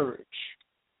simple courage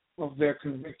of their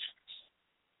convictions.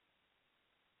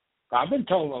 I've been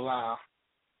told a lie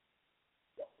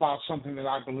about something that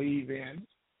I believe in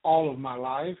all of my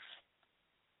life.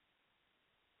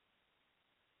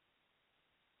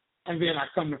 And then I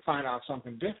come to find out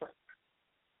something different.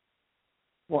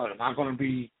 What, am I going to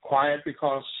be quiet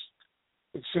because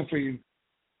it simply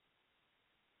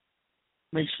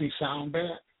makes me sound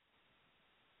bad?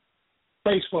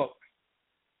 Facebook.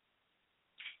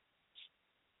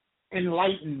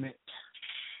 Enlightenment.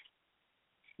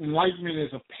 Enlightenment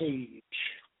is a page.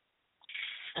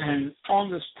 And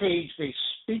on this page, they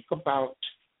speak about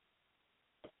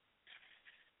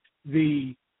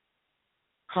the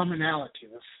commonality,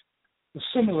 the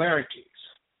similarities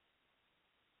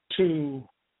to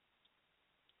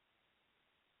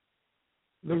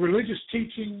the religious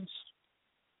teachings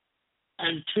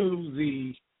and to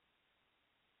the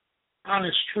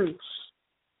honest truths.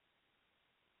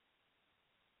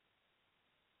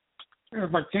 And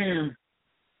if I can,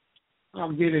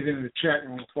 I'll get it in the chat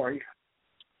room for you,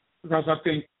 because I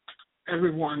think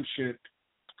everyone should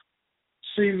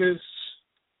see this.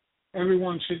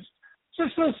 Everyone should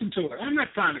just listen to it. I'm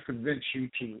not trying to convince you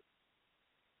to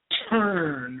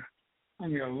turn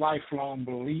on your lifelong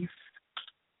belief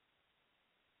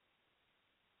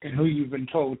in who you've been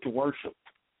told to worship.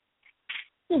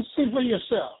 Just see for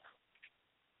yourself.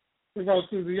 Because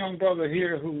there's a young brother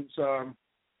here who's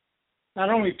not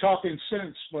only talking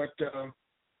sense, but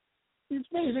he's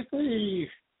basically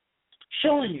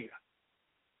showing you.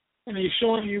 And he's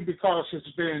showing you because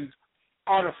it's been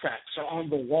artifacts are on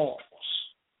the walls.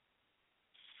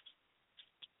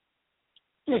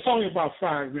 It's only about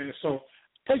 5 minutes, so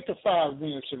take the 5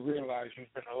 minutes and realize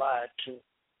you've been lied to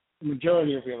the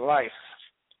majority of your life.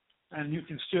 And you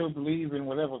can still believe in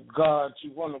whatever gods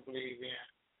you want to believe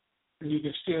in. And you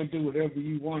can still do whatever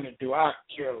you want to do. I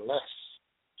care less.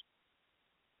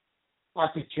 I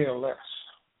could care less.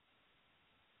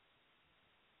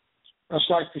 That's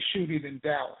like the shooting in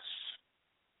Dallas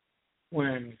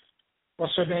when,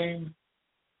 what's her name?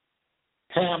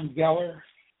 Pam Geller.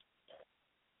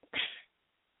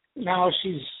 Now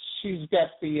she's she's got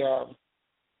the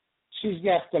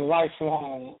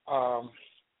lifelong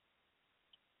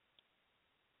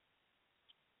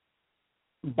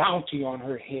bounty on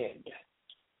her head.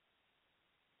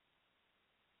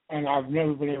 And I've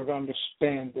never been able to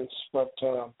understand this, but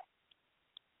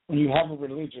when you have a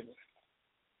religion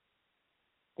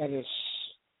that is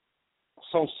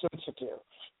so sensitive,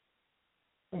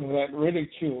 that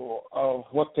ridicule of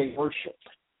what they worship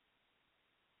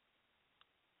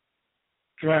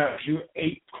drives you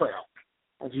ape crap.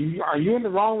 Are you in the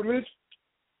wrong religion?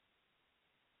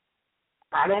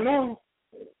 I don't know.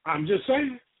 I'm just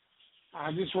saying.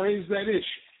 I just raised that issue.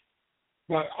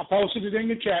 But I posted it in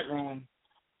the chat room.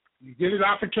 You get an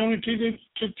opportunity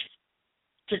to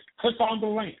click on the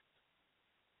link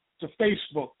to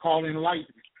Facebook called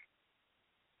Enlightenment.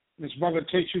 This brother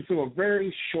takes you through a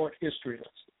very short history lesson.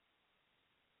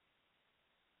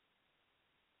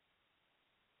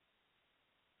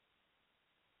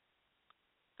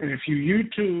 And if you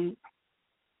YouTube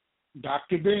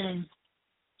Dr. Ben,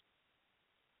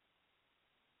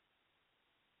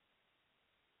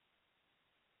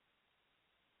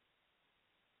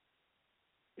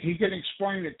 he can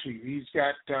explain it to you. He's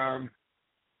got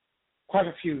quite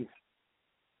a few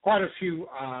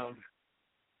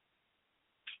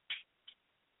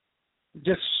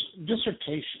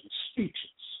dissertations, speeches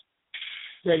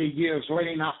that he gives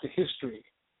laying out the history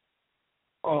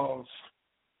of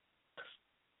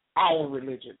our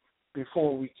religion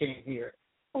before we came here.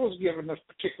 I was given this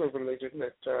particular religion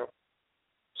that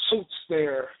suits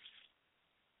their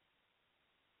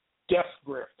death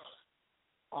grip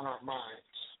on our minds.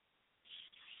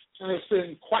 And it's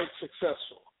been quite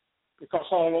successful because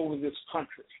all over this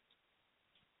country,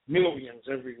 millions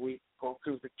every week go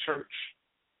through the church.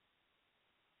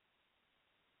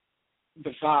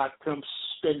 The God comes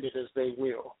spend it as they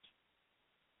will.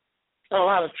 There are a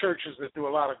lot of churches that do a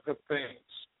lot of good things,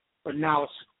 but now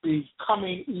it's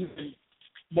becoming even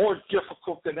more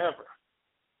difficult than ever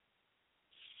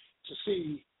to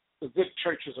see the good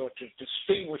churches or to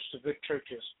distinguish the good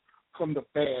churches from the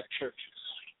bad churches.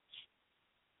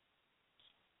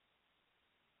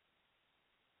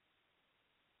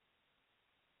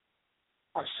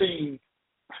 I've seen,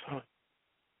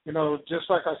 just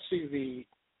like I see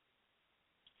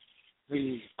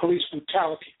the police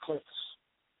brutality clips.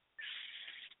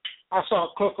 I saw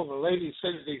a clip of a lady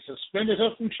said that they suspended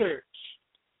her from church.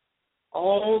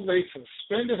 Oh, they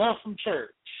suspended her from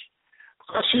church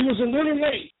because she was a little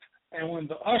late. And when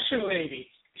the usher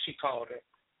lady, she called it,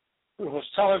 who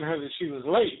was telling her that she was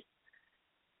late,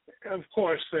 of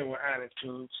course there were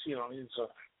attitudes.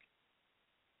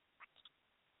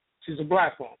 She's a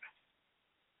black woman.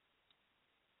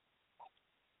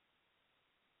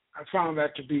 I found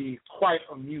that to be quite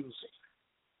amusing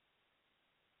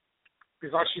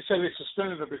because she said they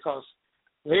suspended her because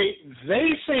they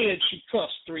said she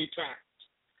cussed 3 times,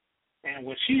 and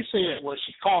what she said was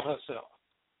she caught herself.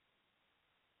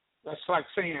 That's like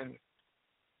saying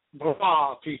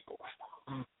blah people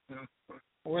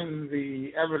when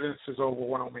the evidence is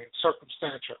overwhelming,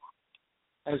 circumstantial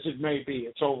as it may be,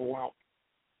 it's overwhelming,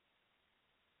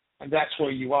 and that's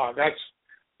where you are. That's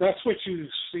what you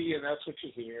see and that's what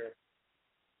you hear.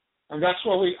 And that's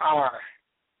where we are.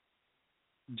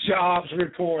 Jobs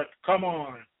report, come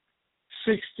on.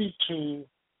 62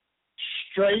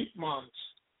 straight months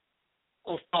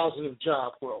of positive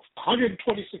job growth.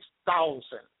 126,000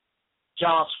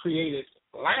 jobs created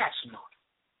last month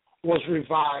was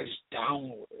revised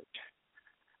downward.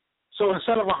 So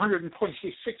instead of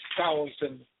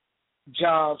 126,000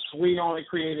 jobs, we only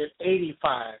created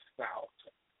 85,000.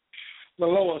 The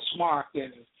lowest mark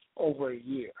in over a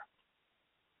year.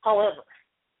 However,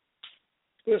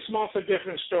 this month a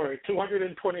different story.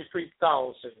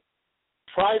 223,000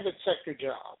 private sector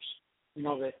jobs.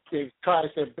 They've tried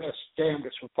their best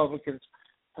damnedest. Republicans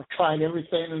have tried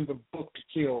everything in the book to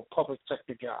kill public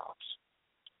sector jobs.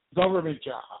 Government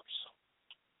jobs.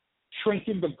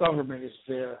 Shrinking the government is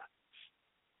their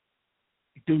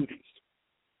duty.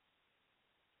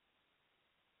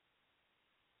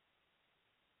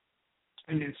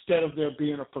 And instead of there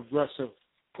being a progressive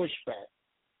pushback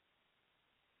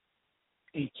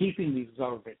in keeping these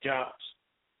government jobs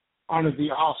under the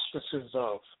auspices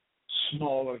of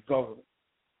smaller government,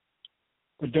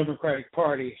 the Democratic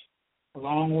Party,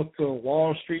 along with the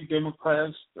Wall Street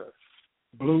Democrats, the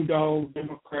Blue Dog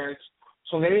Democrats,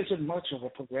 so there isn't much of a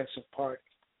progressive party.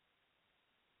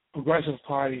 Progressive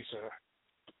parties are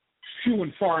few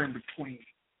and far in between.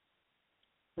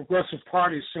 Progressive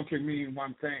parties simply mean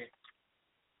one thing.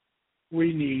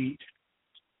 We need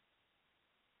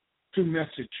to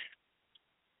message.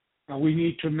 And we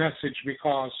need to message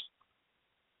because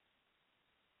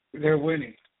They're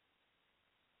winning.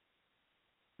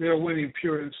 They're winning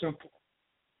pure and simple.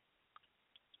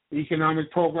 The economic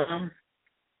program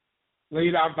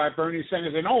laid out by Bernie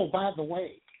Sanders. And oh, by the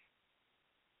way,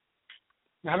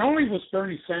 not only was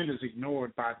Bernie Sanders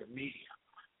ignored by the media,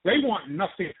 they want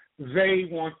nothing. They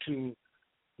want to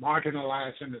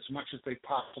marginalize him as much as they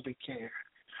possibly can.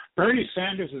 Bernie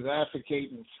Sanders is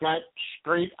advocating flat,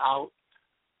 straight out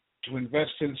to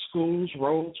invest in schools,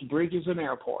 roads, bridges, and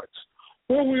airports.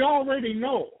 Well, we already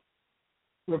know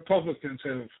Republicans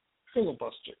have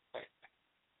filibustered.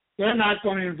 They're not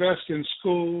going to invest in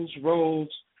schools,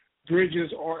 roads,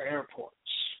 bridges, or airports.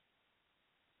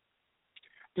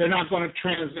 They're not going to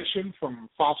transition from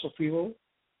fossil fuel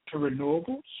to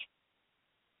renewables.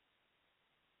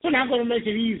 They're not going to make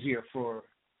it easier for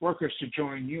workers to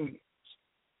join unions.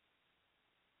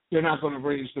 They're not going to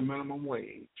raise the minimum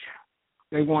wage.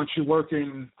 They want you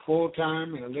working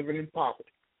full-time and living in poverty.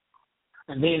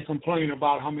 And then complain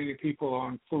about how many people are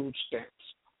on food stamps.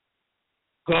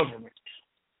 Government,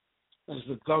 as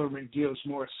the government gives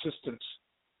more assistance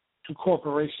to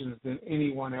corporations than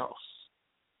anyone else.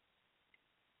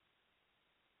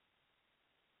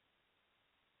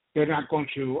 They're not going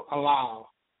to allow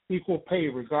equal pay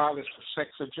regardless of sex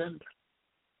or gender.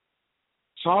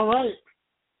 It's all right.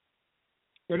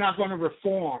 They're not going to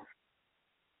reform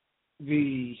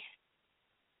the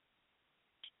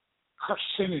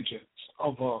carcinogens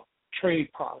of a trade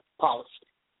policy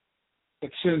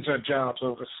that sends our jobs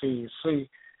overseas. See,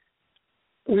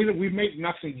 we make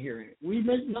nothing here. We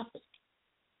make nothing.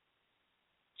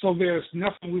 So there's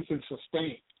nothing we can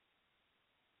sustain.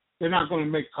 They're not going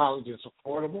to make colleges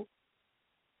affordable.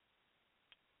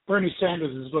 Bernie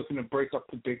Sanders is looking to break up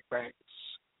the big banks.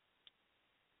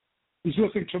 He's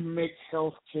looking to make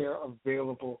health care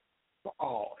available for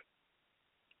all.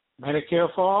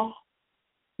 Medicare for all.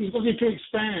 He's looking to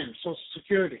expand Social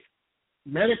Security,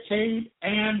 Medicaid,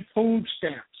 and food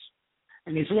stamps.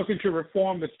 And he's looking to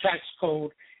reform the tax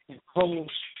code and close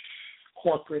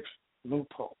corporate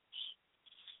loopholes.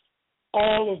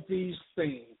 All of these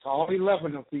things, all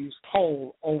 11 of these,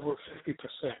 poll over 50%,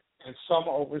 and some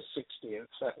over 60 and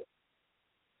 7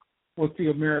 with the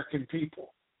American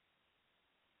people.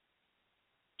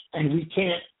 And we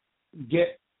can't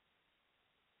get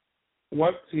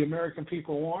what the American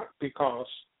people want because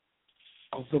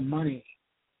of the money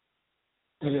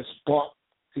that has bought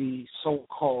the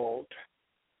so-called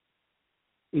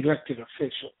elected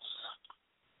officials.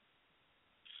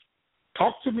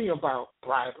 Talk to me about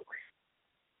bribery.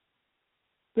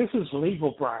 This is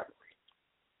legal bribery.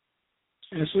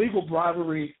 And it's legal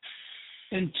bribery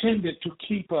intended to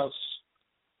keep us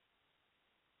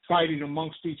fighting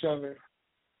amongst each other,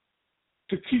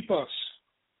 to keep us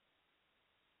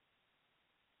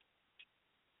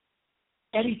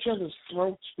at each other's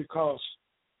throats because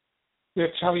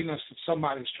they're telling us that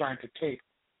somebody's trying to take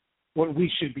what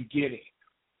we should be getting.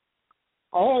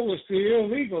 All it's the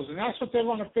illegals, and that's what they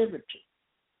want to pivot to.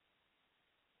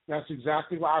 That's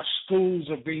exactly why our schools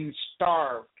are being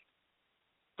starved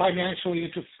financially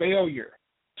into failure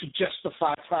to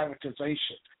justify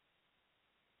privatization.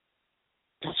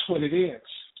 That's what it is.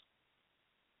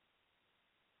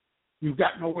 You've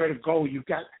got nowhere to go. You've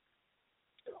got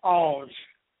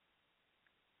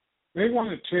they want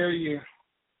to tell you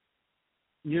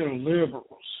you're liberals,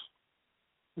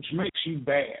 which makes you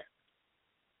bad.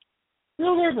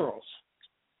 You're liberals.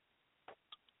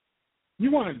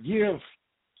 You want to give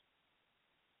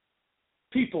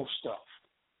people stuff.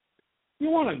 You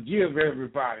want to give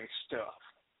everybody stuff.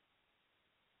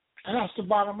 And that's the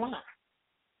bottom line.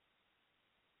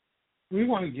 We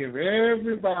want to give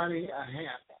everybody a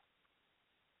handout.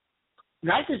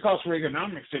 Not because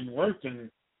Reaganomics didn't work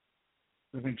in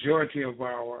the majority of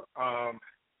our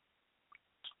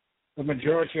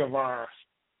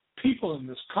people in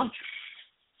this country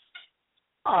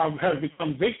have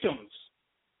become victims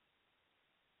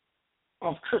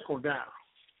of trickle down.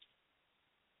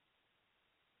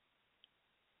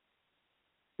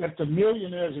 That the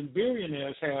millionaires and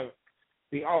billionaires have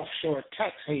the offshore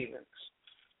tax havens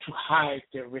to hide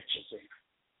their riches in.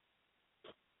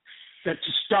 That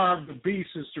to starve the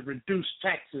beast is to reduce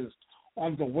taxes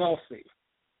on the wealthy,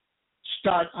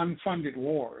 start unfunded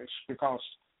wars because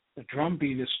the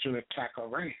drumbeat is to attack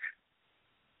Iran.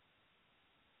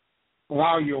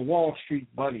 Allow your Wall Street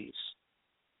buddies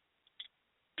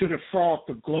to defraud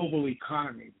the global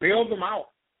economy, bail them out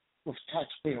with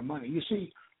taxpayer money. You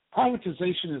see,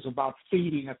 privatization is about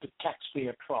feeding at the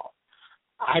taxpayer trough.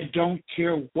 I don't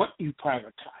care what you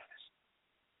privatize.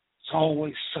 It's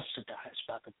always subsidized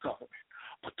by the government.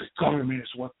 But the government is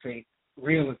what they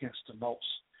rail against the most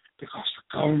because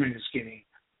the government is getting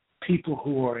people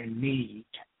who are in need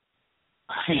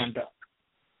a hand up.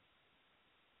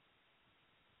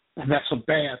 And that's a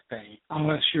bad thing,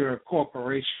 unless you're a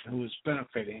corporation who is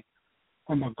benefiting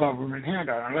from a government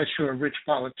handout, unless you're a rich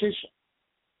politician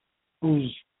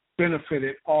who's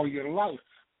benefited all your life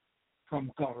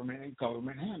from government and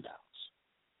government handouts.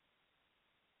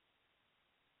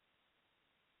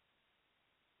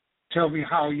 Tell me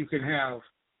how you can have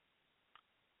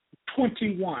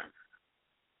 21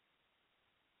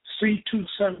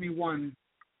 C-271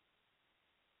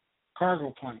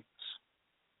 cargo planes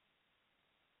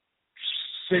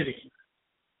sitting,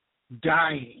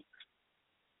 dying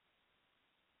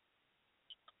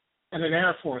at an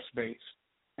Air Force base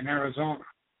in Arizona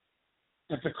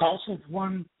at the cost of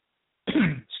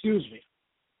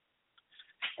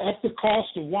at the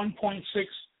cost of $1.6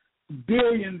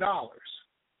 billion.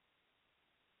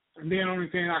 And the only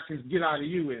thing I can get out of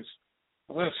you is,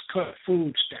 let's cut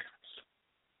food stamps.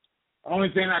 The only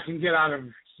thing I can get out of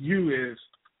you is,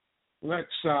 let's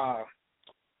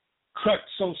cut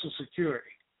Social Security.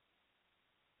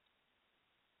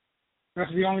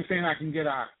 That's the only thing I can get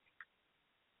out of you.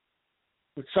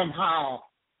 But somehow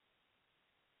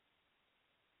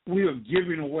we are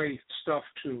giving away stuff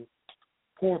to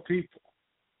poor people,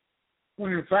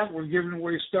 when in fact we're giving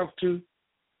away stuff to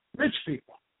rich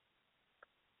people.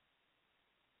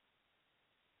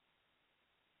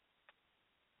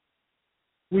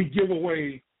 We give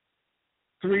away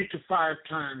 3 to 5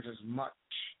 times as much.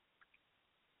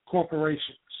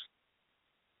 Corporations.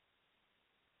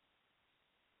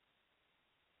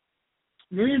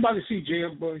 Did anybody see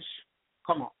Jeb Bush?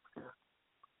 Come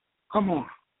on.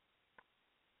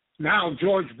 Now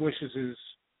George Bush is his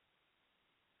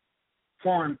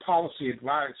foreign policy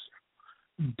advisor.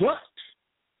 But,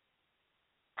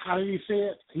 how did he say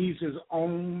it? He's his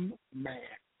own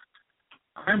man.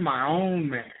 I'm my own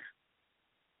man.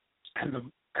 And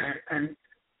the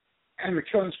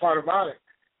killing part about it,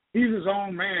 he's his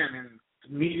own man, and the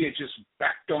media just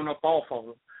backed on up off of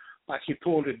him like he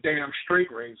pulled a damn straight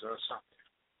razor or something.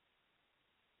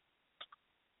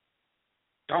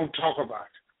 Don't talk about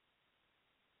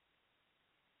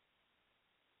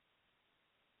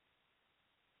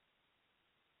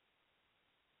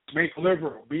it. Make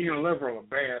being a liberal a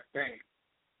bad thing.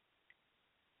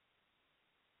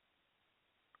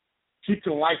 Keep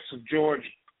the likes of George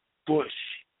Bush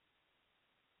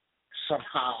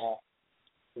somehow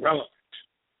relevant.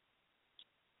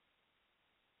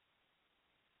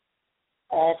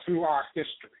 All through our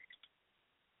history.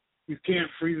 You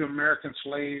can't free the American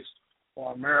slaves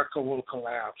or America will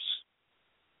collapse.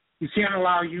 You can't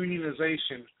allow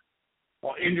unionization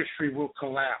or industry will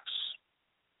collapse.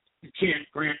 You can't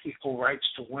grant equal rights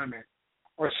to women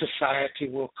or society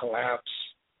will collapse.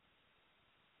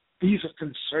 These are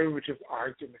conservative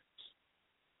arguments.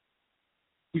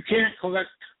 You can't collect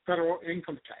federal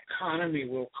income tax. Economy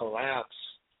will collapse.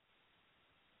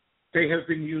 They have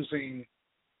been using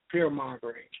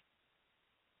fear-mongering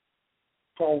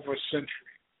for over a century.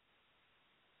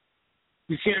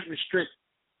 You can't restrict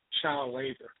child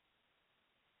labor,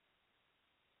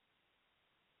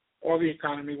 or the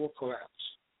economy will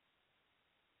collapse.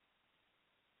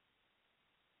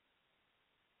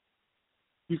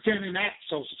 You can't enact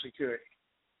Social Security,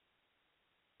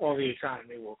 or the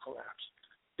economy will collapse.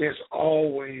 There's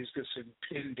always this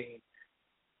impending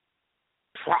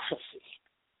prophecy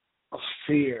of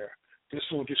fear.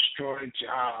 This will destroy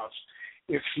jobs.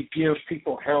 If you give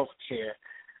people health care,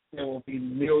 there will be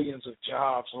millions of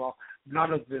jobs. Well,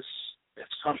 none of this has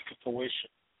come to fruition.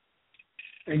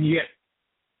 And yet,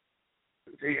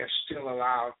 they are still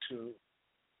allowed to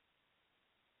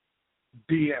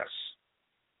BS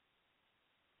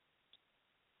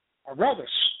a rather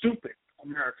stupid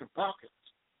American populace.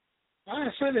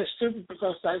 I say they're stupid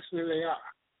because actually they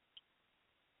are.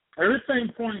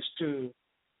 Everything points to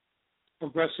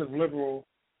progressive liberal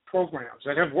programs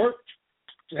that have worked,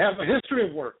 that have a history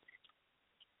of work.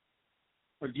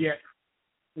 But yet,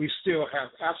 we still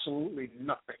have absolutely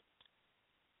nothing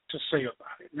to say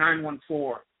about it.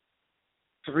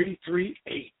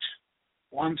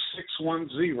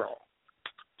 914-338-1610.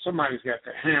 Somebody's got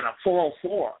their hand up.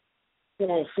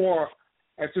 404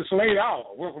 at this late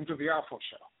hour. Welcome to the ALFO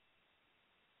Show.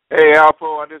 Hey,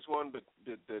 ALFO, I just wanted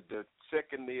to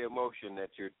second the emotion that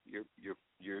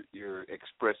you're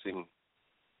expressing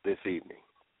this evening.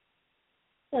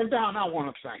 Well, Don, I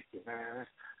want to thank you, man.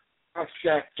 I've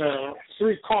got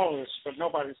 3 callers, but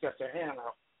nobody's got their hand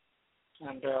up.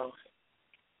 And,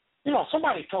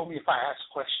 somebody told me if I asked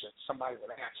questions, somebody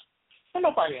would answer. Well,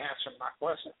 nobody answered my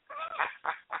question.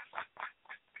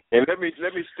 And let me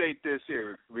state this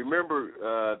here.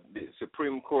 Remember, the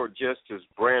Supreme Court Justice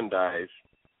Brandeis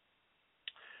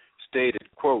stated,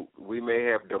 quote, "We may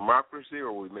have democracy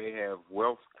or we may have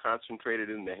wealth concentrated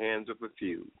in the hands of a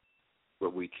few,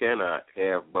 but we cannot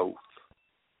have both."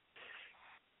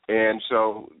 And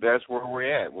so that's where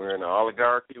we're at. We're in an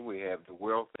oligarchy. We have the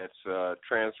wealth that's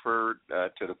transferred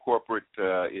to the corporate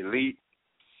elite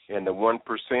and the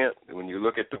 1%. When you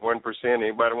look at the 1%,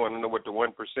 anybody want to know what the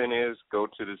 1% is? Go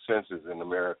to the census in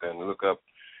America and look up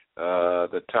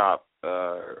the top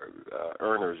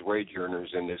earners, wage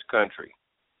earners in this country.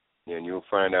 And you'll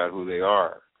find out who they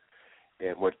are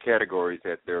and what categories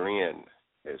that they're in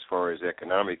as far as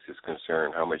economics is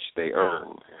concerned, how much they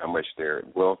earn, how much their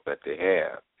wealth that they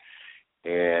have.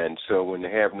 And so when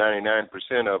they have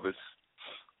 99% of us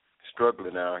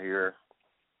struggling out here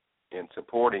and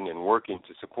supporting and working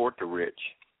to support the rich,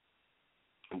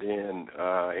 then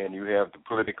and you have the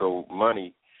political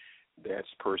money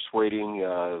that's persuading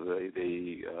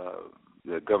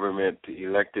the government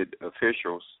elected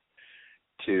officials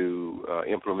to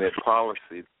implement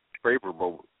policy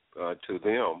favorable to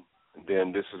them,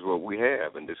 then this is what we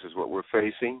have, and this is what we're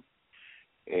facing.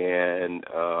 And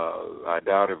I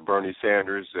doubt if Bernie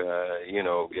Sanders,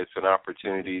 gets an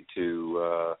opportunity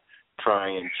to try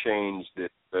and change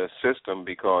the system,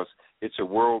 because it's a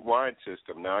worldwide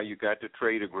system. Now you got the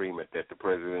trade agreement that the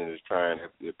president is trying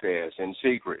to pass in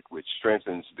secret, which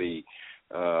strengthens the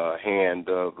hand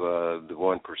of the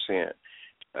 1%.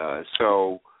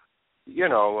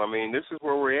 This is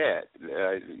where we're at.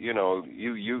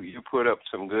 You put up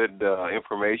some good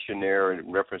information there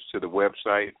in reference to the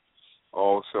website.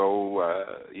 Also,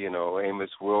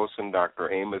 Amos Wilson,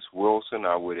 Dr. Amos Wilson,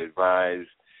 I would advise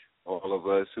all of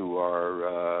us who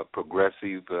are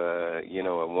progressive,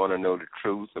 and want to know the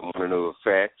truth and want to know the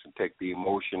facts and take the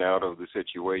emotion out of the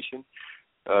situation.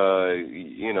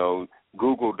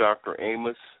 Google Dr.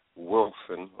 Amos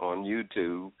Wilson on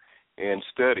YouTube and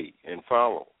study and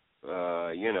follow,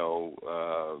 and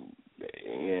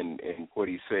what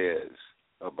he says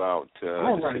about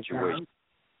the situation. Don.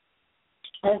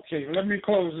 Okay, let me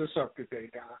close this up today,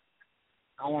 Don.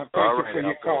 I want to thank you for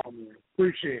your call.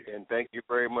 Appreciate it. And thank you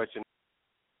very much.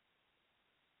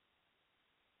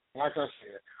 Like I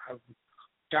said, I'm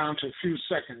down to a few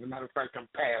seconds. As a matter of fact, I'm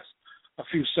past a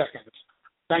few seconds.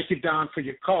 Thank you, Don, for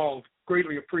your call.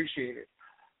 Greatly appreciated.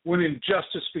 When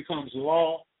injustice becomes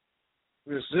law,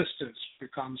 resistance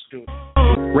becomes duty.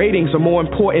 Ratings are more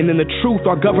important than the truth.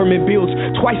 Our government builds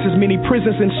twice as many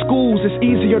prisons and schools. It's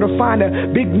easier to find a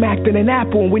Big Mac than an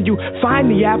apple. And when you find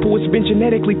the apple, it's been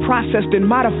genetically processed and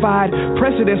modified.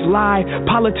 Presidents lie,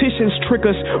 politicians trick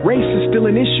us. Race is still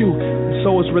an issue, and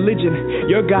so is religion.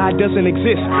 Your God doesn't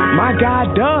exist. My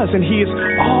God does, and He is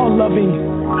all-loving.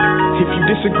 If you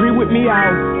disagree with me,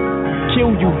 I'll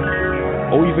kill you.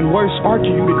 Or even worse,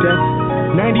 argue you to death.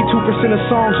 92% of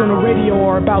songs on the radio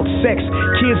are about sex.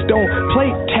 Kids don't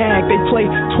play tag, they play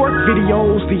twerk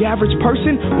videos. The average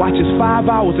person watches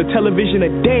 5 hours of television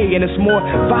a day, and it's more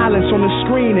violence on the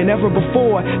screen than ever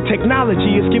before.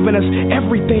 Technology has given us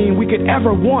everything we could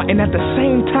ever want, and at the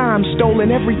same time stolen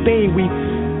everything we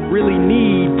really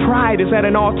need. Pride is at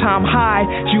an all-time high,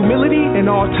 humility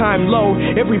an all-time low.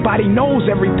 Everybody knows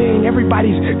everything,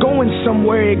 everybody's going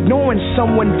somewhere, ignoring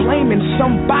someone, blaming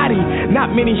somebody.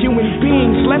 Not many human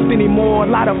beings left anymore, a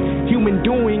lot of human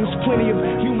doings, plenty of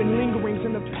human lingerings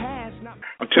in the past.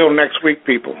 Until next week,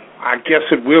 people, I guess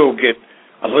it will get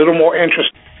a little more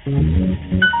interesting.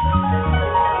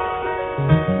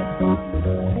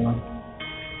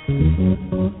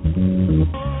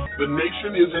 The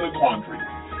nation is in a quandary.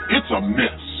 It's a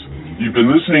mess. You've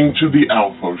been listening to The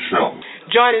ALFO Show.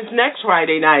 Join us next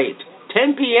Friday night,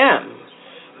 10 p.m.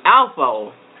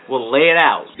 ALFO will lay it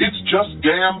out. It's just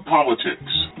damn politics.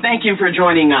 Thank you for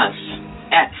joining us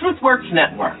at TruthWorks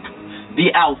Network,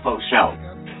 The ALFO Show.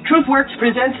 TruthWorks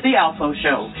presents The ALFO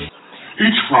Show.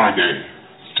 Each Friday,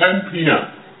 10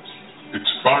 p.m.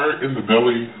 It's Fire in the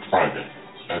Belly Friday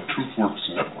at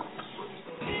TruthWorks Network.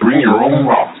 Bring your own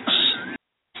rocks.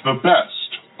 The best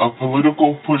of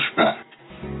political pushback.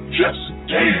 Just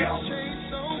damn.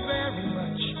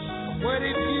 What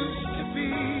it used to be.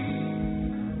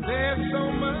 There's so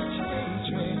much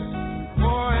hatred,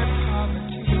 war and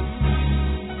poverty.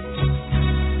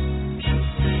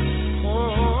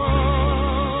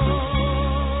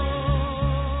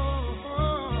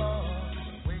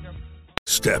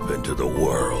 Step into the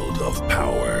world of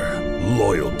power,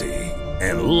 loyalty,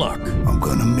 and luck. I'm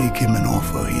gonna make him an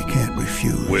offer he can't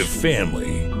refuse. With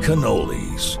family,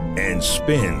 cannolis, and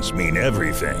spins mean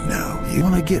everything. Now, you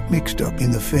wanna get mixed up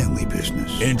in the family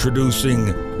business. Introducing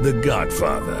The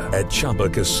Godfather at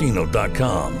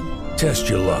ChumbaCasino.com. Test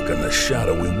your luck in the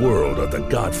shadowy world of The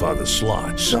Godfather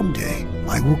slot. Someday,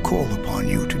 I will call upon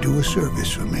you to do a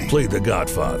service for me. Play The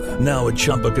Godfather, now at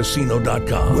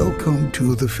ChumbaCasino.com. Welcome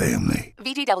to the family.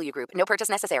 VGW Group. No purchase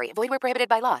necessary. Void where prohibited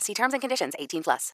by law. See terms and conditions. 18+.